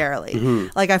necessarily.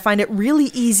 Like I find it really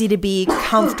easy to be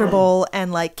comfortable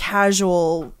and like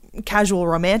casual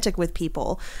romantic with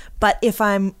people, but if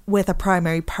I'm with a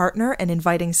primary partner and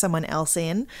inviting someone else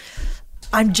in,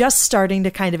 I'm just starting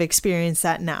to kind of experience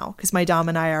that now because my dom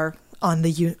and I are on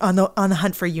the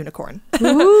hunt for a unicorn.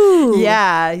 Ooh.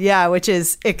 Yeah, which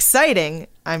is exciting.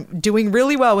 I'm doing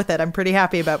really well with it. I'm pretty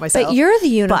happy about myself. But you're the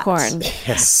unicorn.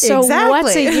 So Exactly.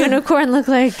 what's a unicorn look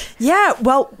like? Yeah,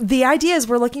 well, the idea is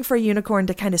we're looking for a unicorn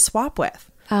to kind of swap with.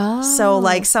 Oh. So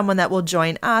like someone that will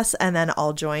join us and then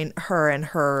I'll join her and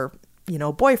her,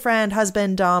 boyfriend,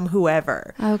 husband, dom,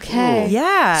 whoever. Okay.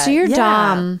 Yeah. So your yeah.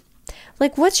 dom,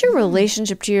 like what's your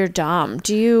relationship to your dom?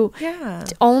 Do you Yeah.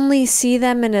 only see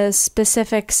them in a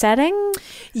specific setting?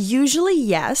 Usually,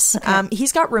 yes.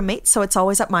 He's got roommates, so it's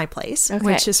always at my place, Okay.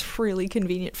 which is really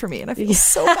convenient for me, and I feel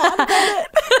so bad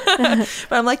about it.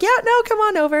 But I'm like, yeah, no, come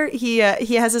on over. He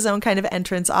has his own kind of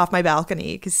entrance off my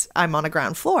balcony because I'm on a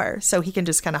ground floor, so he can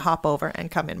just kind of hop over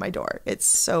and come in my door. It's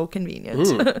so convenient.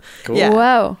 Cool. Yeah.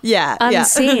 Whoa. Yeah.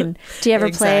 Unseen. Do you ever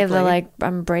play the Exactly. like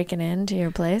I'm breaking into your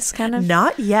place kind of?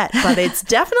 Not yet, but it's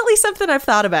definitely something I've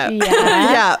thought about.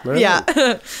 Yeah?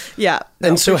 yeah.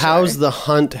 And so, for sure. how's the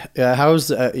hunt? How's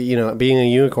being a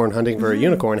unicorn hunting for a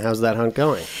unicorn? How's that hunt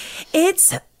going?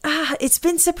 It's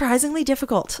been surprisingly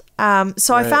difficult.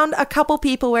 So I found a couple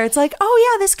people where it's like,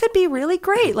 oh yeah, this could be really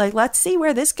great. Like, let's see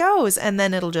where this goes, and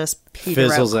then it'll just peter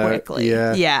Fizzles out out. quickly.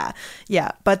 Yeah.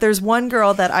 Yeah. But there's one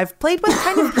girl that I've played with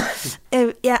kind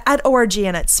of at Orgy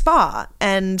and at Spa,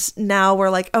 and now we're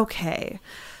like, okay,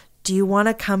 do you want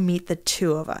to come meet the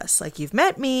two of us? Like, you've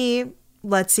met me.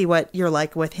 Let's see what you're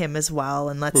like with him as well,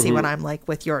 and let's see what I'm like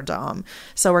with your dom.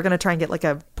 So we're gonna try and get like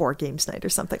a board games night or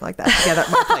something like that together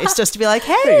at my place, just to be like,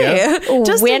 hey,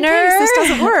 just Winner in case this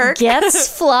doesn't work, gets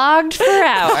flogged for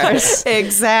hours.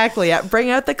 exactly. Yeah, bring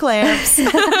out the clamps.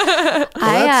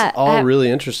 That's all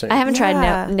really interesting. I haven't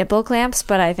Yeah. tried nipple clamps,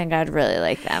 but I think I'd really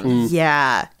like them.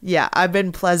 Yeah. I've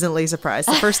been pleasantly surprised.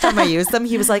 The first time I used them,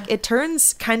 he was like, it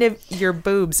turns kind of your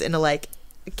boobs into like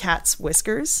cat's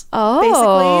whiskers. Oh.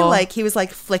 Basically, like he was like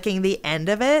flicking the end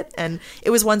of it, and it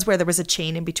was ones where there was a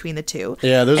chain in between the two.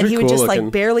 Yeah, those and are he would cool just looking.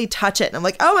 like barely touch it, and I'm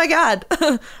like, oh my god,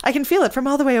 I can feel it from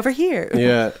all the way over here.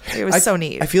 Yeah, It was so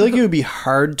neat. I feel like it would be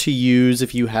hard to use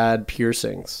if you had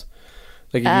piercings.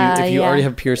 Like if you yeah. already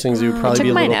have piercings, it would probably Took be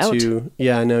a mine little out. too.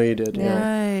 Yeah, I know you did. Yeah.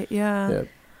 Right, yeah.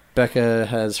 Becca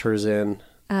has hers in,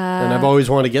 and I've always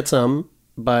wanted to get some,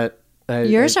 but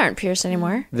Yours aren't pierced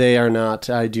anymore. They are not.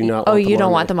 I do not. Oh, want them you don't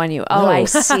on want me. them on you. Oh, No. I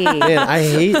see. Man, I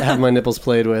hate having my nipples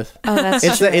played with. Oh, that's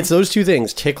it's true. it's those two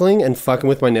things: tickling and fucking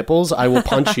with my nipples. I will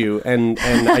punch you, and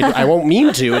I won't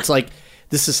mean to. It's like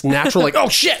this is natural. Like, oh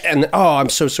shit, and oh, I'm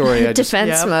so sorry. I just,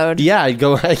 Defense mode. yeah, I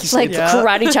go Like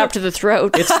karate chop to the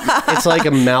throat. It's like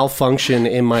a malfunction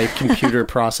in my computer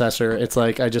processor. It's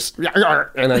like I just and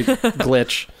I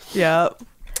glitch. Yeah.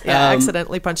 Yeah, I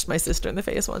accidentally punched my sister in the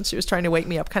face once. She was trying to wake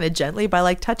me up kind of gently by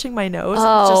like touching my nose.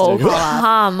 Oh, Just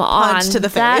come on. punch to the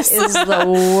That face. is the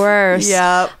worst.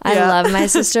 Yep, I yep. love my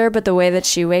sister, but the way that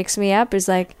she wakes me up is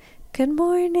like, good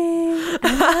morning,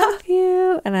 I love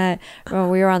you. And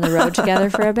we were on the road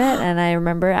together for a bit, and I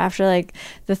remember after like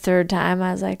the third time,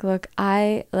 I was like, look,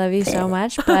 I love you so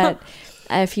much, but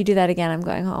if you do that again, I'm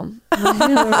going home. We're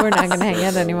not going to hang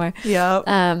out anymore.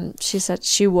 Yep.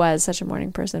 She was such a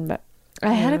morning person, but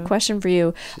I had a question for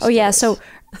you. So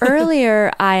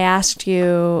earlier I asked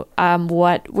you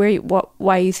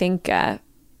why you think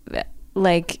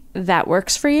like that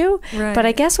works for you. Right. But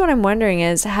I guess what I'm wondering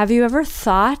is, have you ever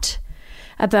thought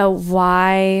about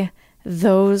why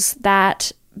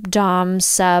that dom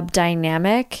sub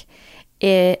dynamic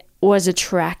it was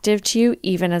attractive to you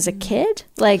even as a kid?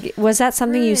 Like, was that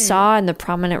something you saw in the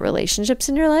prominent relationships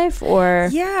in your life, or?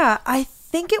 Yeah, I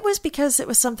think it was because it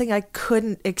was something I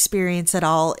couldn't experience at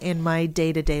all in my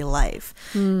day-to-day life.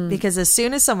 Because as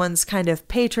soon as someone's kind of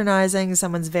patronizing,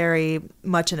 someone's very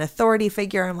much an authority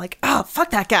figure, I'm like, oh,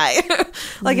 fuck that guy.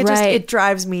 Like it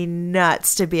drives me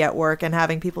nuts to be at work and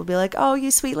having people be like, oh,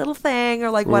 you sweet little thing, or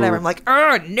like whatever. I'm like,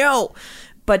 oh, no.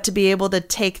 But to be able to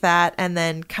take that and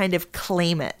then kind of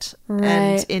claim it and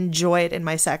Right. enjoy it in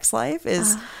my sex life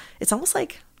is, it's almost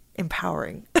like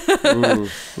empowering.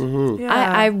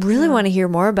 I really want to hear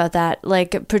more about that,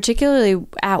 like particularly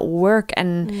at work.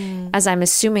 And as I'm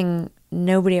assuming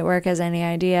nobody at work has any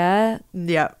idea.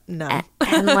 Yeah, no.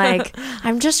 And like,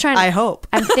 I'm just trying to, I hope.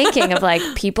 I'm thinking of like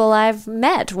people I've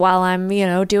met while I'm, you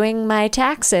know, doing my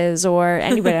taxes or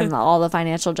anybody in all the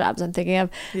financial jobs I'm thinking of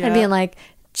and being like,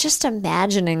 just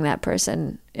imagining that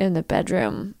person in the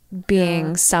bedroom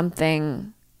being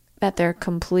something that they're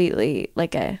completely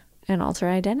like an alter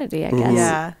identity, I guess.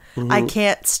 Yeah. I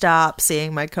can't stop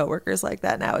seeing my coworkers like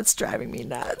that now. It's driving me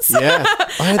nuts. Yeah.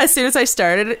 As soon as I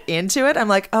started into it, I'm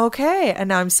like, okay. And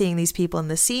now I'm seeing these people in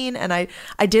the scene. And I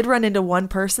did run into one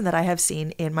person that I have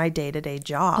seen in my day-to-day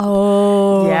job.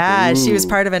 Oh. Yeah. She was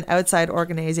part of an outside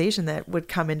organization that would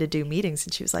come in to do meetings.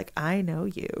 And she was like, I know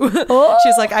you. She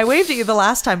was like, I waved at you the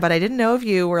last time, but I didn't know if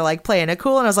you were like playing it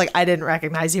cool. And I was like, I didn't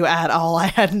recognize you at all. I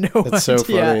had no idea. That's so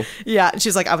funny. Yeah. And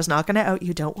she's like, I was not going to out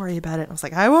you. Don't worry about it. And I was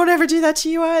like, I won't ever do that to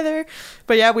you either.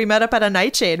 But yeah, we met up at a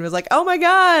Nightshade and was like, oh my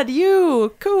God,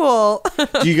 you, cool.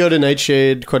 Do you go to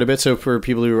Nightshade quite a bit? So for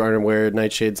people who aren't aware,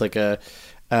 Nightshade's like a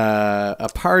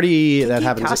party that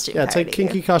happens. Costume It's like party.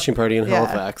 kinky costume party in Yeah.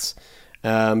 Halifax.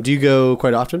 Do you go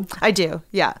quite often? I do.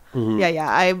 Yeah.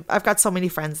 Yeah. I've got so many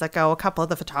friends that go, a couple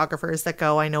of the photographers that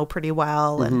go, I know pretty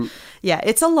well. And yeah,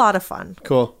 it's a lot of fun.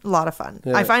 Cool. A lot of fun.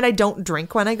 I find I don't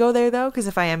drink when I go there though, because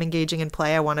if I am engaging in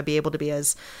play, I want to be able to be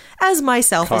as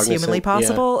myself as humanly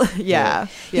Cognizant, possible. Yeah.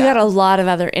 You got a lot of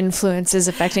other influences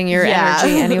affecting your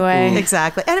energy anyway.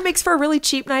 Exactly. And it makes for a really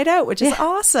cheap night out, which is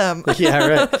awesome. Yeah,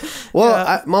 right.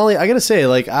 Well, Molly, I gotta say,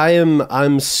 like,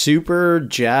 I'm super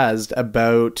jazzed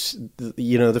about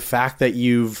the fact that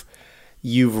you've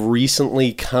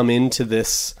recently come into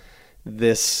this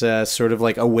sort of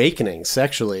like awakening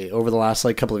sexually over the last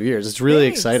like couple of years. It's really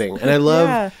exciting, and I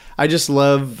love. I just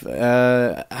love.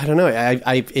 I don't know.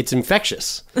 It's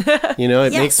infectious.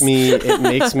 It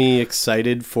makes me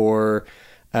excited for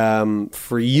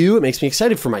you. It makes me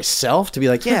excited for myself to be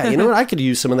like, yeah, you know what, I could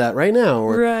use some of that right now,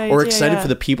 or excited for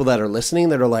the people that are listening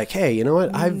that are like, hey, you know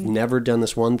what, I've never done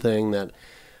this one thing that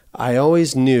I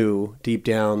always knew deep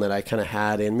down that I kind of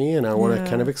had in me, and I want to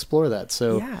kind of explore that.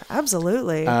 So yeah,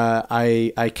 absolutely.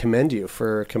 I commend you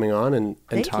for coming on and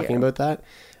talking you. about that.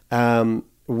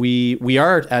 We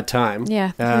are at time.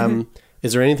 Yeah.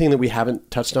 Is there anything that we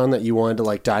haven't touched on that you wanted to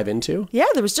like dive into? Yeah,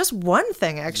 there was just one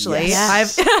thing actually.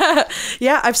 Yes.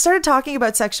 I've started talking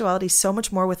about sexuality so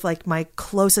much more with like my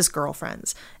closest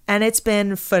girlfriends, and it's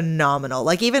been phenomenal.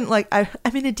 Like even like I'm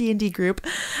in a D&D group.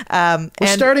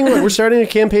 We're starting a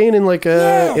campaign in like in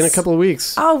a couple of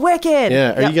weeks. Oh, wicked!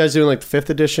 Yeah, are you guys doing like the 5th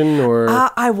edition or?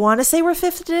 I want to say we're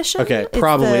 5th edition. Okay,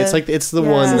 probably. It's the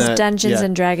one This is that Dungeons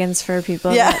and Dragons for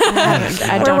people. Yeah. that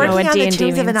I don't We're know working what on D&D the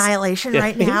Tombs of means. Annihilation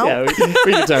right now. Yeah,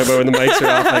 we can talk about when the mics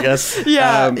are off, I guess.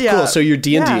 Yeah. Cool. So you're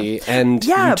D&D, and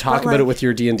you but, talk about it with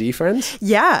your D&D friends?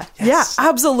 Yeah, Yes. yeah,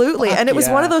 absolutely. Fuck And it was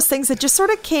one yeah. of those things that just sort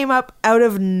of came up out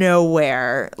of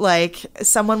nowhere. Like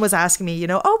someone was asking me,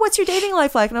 oh, what's your dating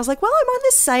life like? And I was like, well, I'm on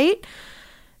this site.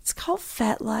 It's called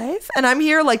FetLife. And I'm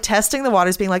here like testing the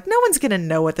waters, being like, no one's going to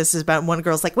know what this is about. And one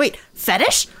girl's like, wait,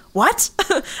 fetish? What?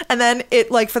 And then it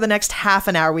like for the next half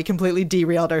an hour, we completely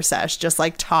derailed our sesh, just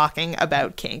like talking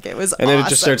about kink. It was And then it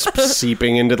just starts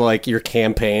seeping into like your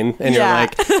campaign, and you're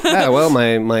like, well,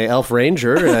 my elf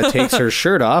ranger takes her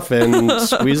shirt off and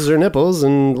squeezes her nipples,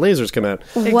 and lasers come out.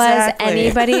 Was Exactly.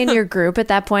 anybody in your group at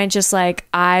that point just like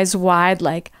eyes wide,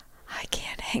 like, I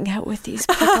can't hang out with these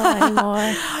people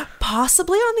anymore?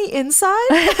 Possibly on the inside.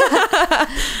 I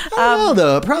don't know,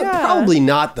 though. Probably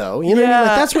not, though. You know what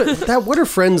I mean? Like what are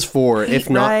friends for if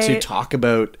not to Right. talk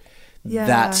about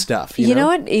that stuff? You know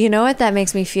what that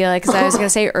makes me feel like, because I was gonna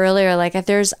say earlier, like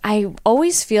if I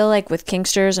always feel like with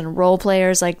kinksters and role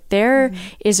players, like there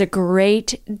is a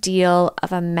great deal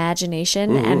of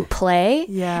imagination and play,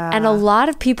 and a lot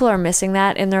of people are missing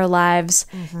that in their lives,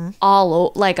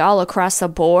 all across the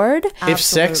board. If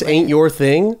sex ain't your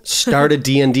thing, start a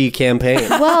D&D campain.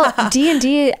 Well,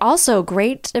 D&D also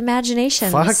great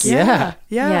imagination. Fuck yeah.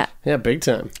 Yeah. Yeah, big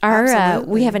time.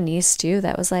 We have a niece too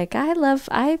that was like,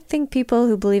 I think people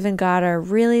who believe in God are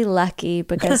really lucky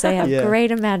because they have great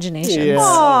imagination. Yeah.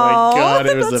 Oh my God,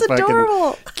 it was that's the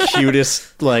adorable. fucking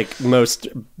cutest, like most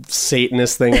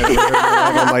Satanist thing I've ever heard in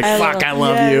my life. I'm like, fuck, I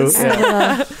love you.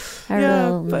 Yeah. Our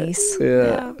little niece.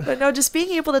 Yeah. But no, just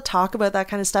being able to talk about that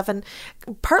kind of stuff and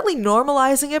partly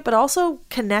normalizing it, but also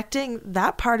connecting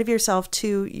that part of yourself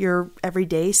to your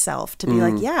everyday self to be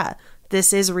like,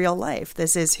 this is real life.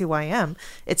 This is who I am.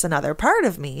 It's another part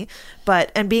of me.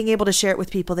 And being able to share it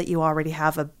with people that you already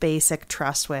have a basic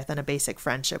trust with and a basic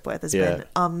friendship with has been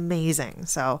amazing.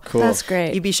 So Cool. That's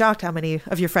great. you'd be shocked how many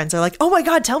of your friends are like, oh my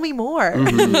God, tell me more.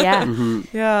 Yeah.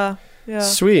 Yeah. Yeah.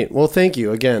 Sweet. Well, thank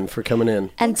you again for coming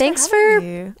in. And thanks for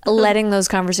having me. letting those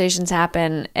conversations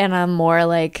happen in a more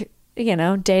like,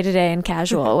 day-to-day and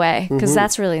casual way, because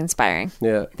that's really inspiring.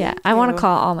 Yeah. Yeah. I want to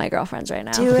call all my girlfriends right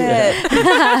now. Do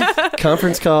it.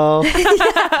 Conference call.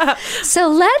 So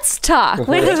let's talk.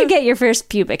 When did you get your first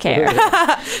pubic hair?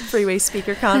 Freeway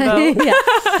speaker convo.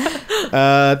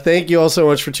 Thank you all so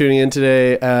much for tuning in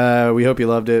today. We hope you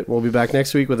loved it. We'll be back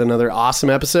next week with another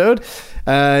awesome episode.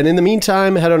 And in the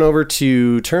meantime, head on over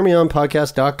to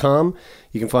turnmeonpodcast.com.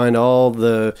 You can find all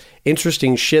the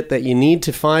interesting shit that you need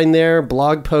to find there.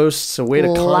 Blog posts, a way to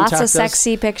contact us. Lots of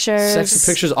sexy pictures. Sexy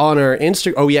pictures on our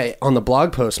Instagram. Oh, yeah, on the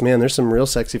blog post. Man, there's some real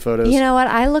sexy photos. You know what?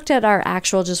 I looked at our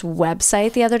actual just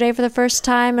website the other day for the first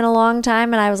time in a long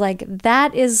time, and I was like,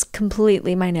 that is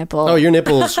completely my nipple. Oh, your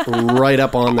nipple's right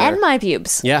up on there. And my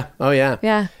pubes. Yeah. Oh, yeah.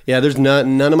 Yeah. Yeah, there's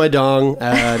none of my dong,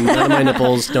 none of my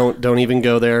nipples. Don't even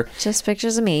go there. Just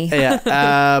pictures of me.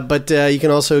 Yeah. But you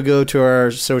can also go to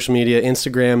our social media.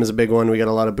 Instagram is a big one. We got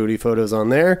a lot of booty photos on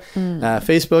there.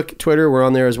 Facebook, Twitter, we're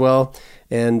on there as well.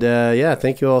 And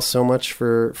thank you all so much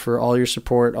for all your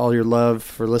support, all your love,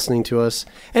 for listening to us.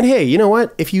 And hey, you know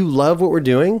what? If you love what we're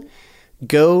doing,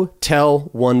 go tell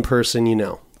one person you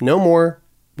know. No more,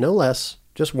 no less,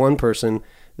 just one person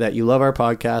that you love our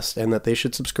podcast and that they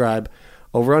should subscribe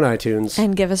over on iTunes.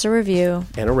 And give us a review.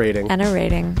 And a rating. And a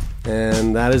rating.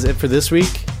 And that is it for this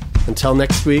week. Until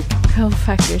next week. Go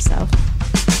fuck yourself.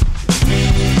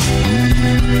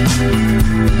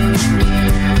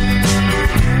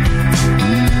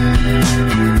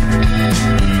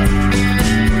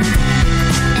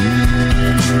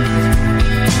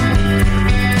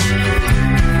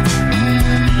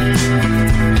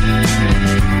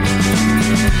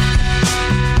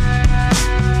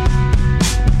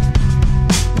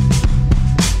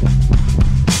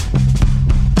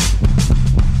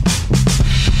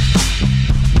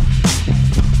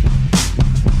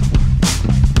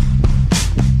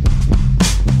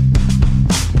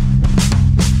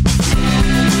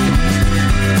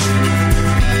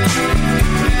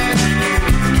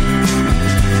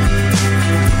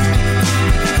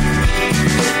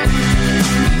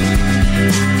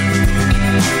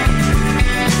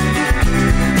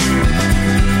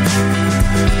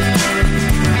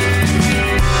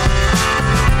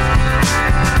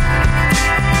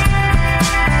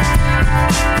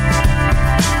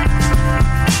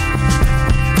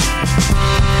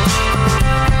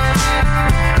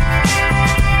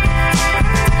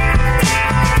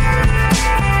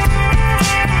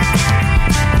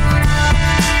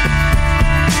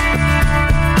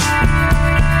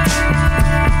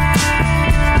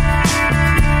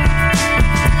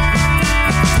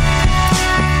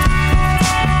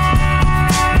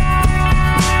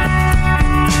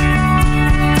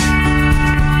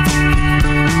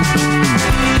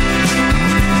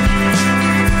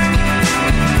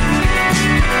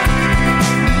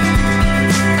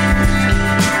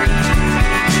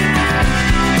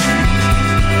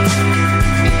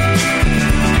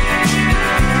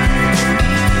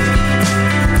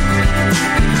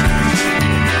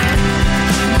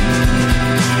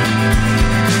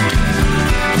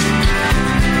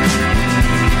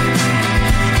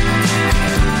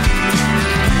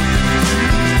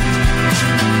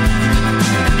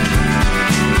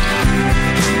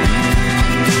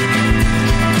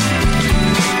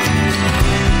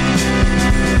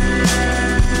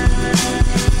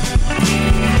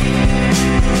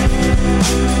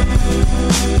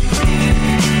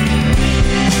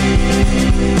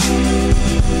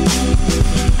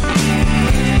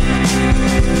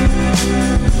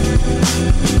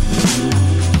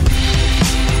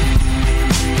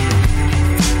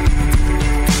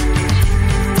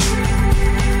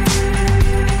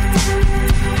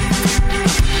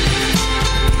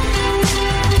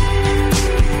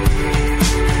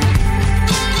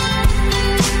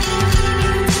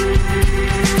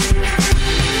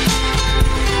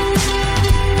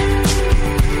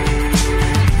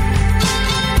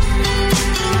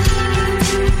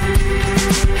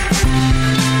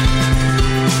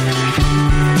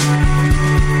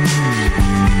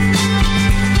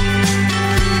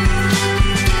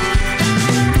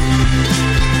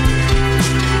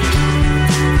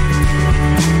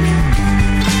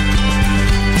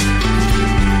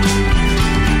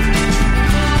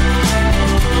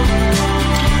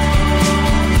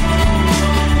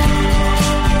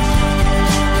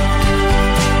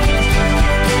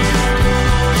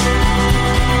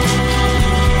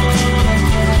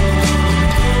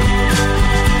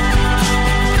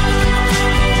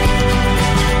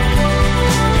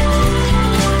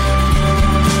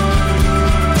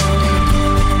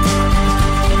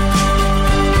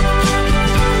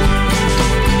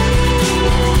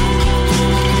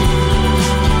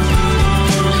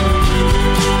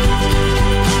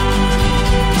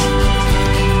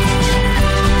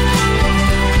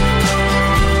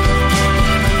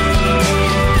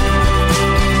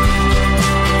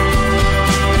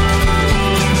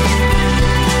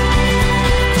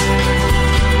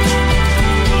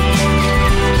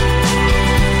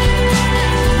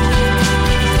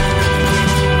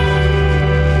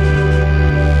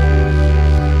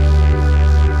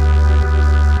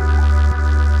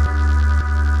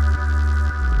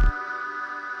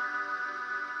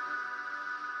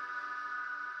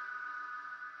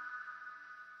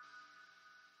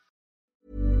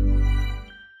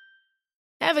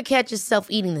 Ever catch yourself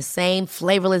eating the same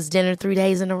flavorless dinner 3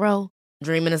 days in a row?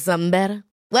 Dreaming of something better?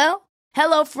 Well,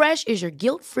 HelloFresh is your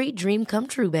guilt-free dream come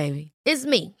true, baby. It's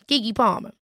me, Keke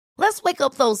Palmer. Let's wake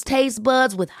up those taste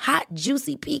buds with hot,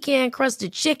 juicy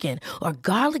pecan-crusted chicken or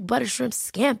garlic butter shrimp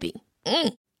scampi.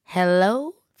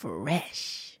 Hello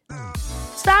Fresh.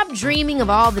 Stop dreaming of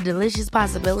all the delicious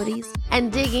possibilities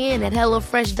and dig in at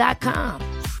HelloFresh.com.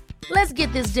 Let's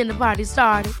get this dinner party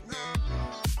started.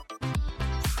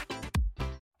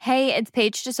 Hey, it's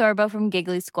Paige DeSorbo from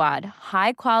Giggly Squad.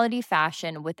 High quality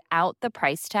fashion without the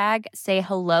price tag. Say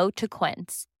hello to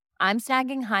Quince. I'm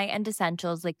snagging high-end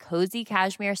essentials like cozy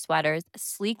cashmere sweaters,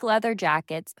 sleek leather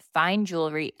jackets, fine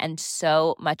jewelry, and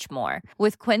so much more.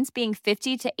 With Quince being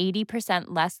 50 to 80%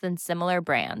 less than similar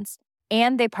brands.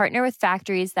 And they partner with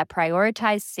factories that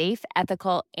prioritize safe,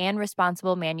 ethical, and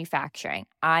responsible manufacturing.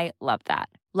 I love that.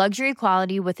 Luxury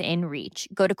quality within reach.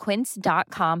 Go to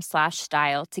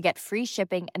quince.com/style to get free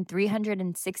shipping and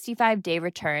 365-day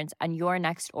returns on your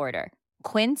next order.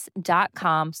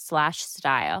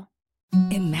 Quince.com/style.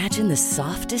 Imagine the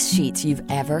softest sheets you've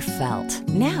ever felt.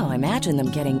 Now imagine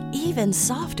them getting even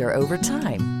softer over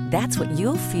time. That's what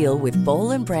you'll feel with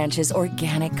Boll & Branch's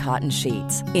organic cotton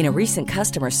sheets. In a recent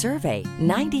customer survey,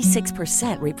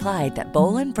 96% replied that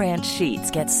Boll & Branch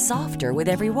sheets get softer with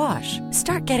every wash.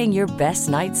 Start getting your best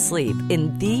night's sleep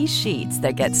in these sheets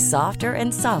that get softer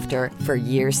and softer for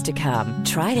years to come.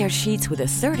 Try their sheets with a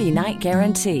 30-night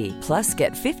guarantee. Plus,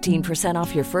 get 15%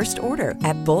 off your first order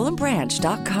at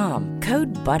bollandbranch.com.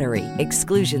 Code BUTTERY.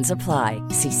 Exclusions apply.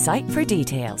 See site for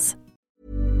details.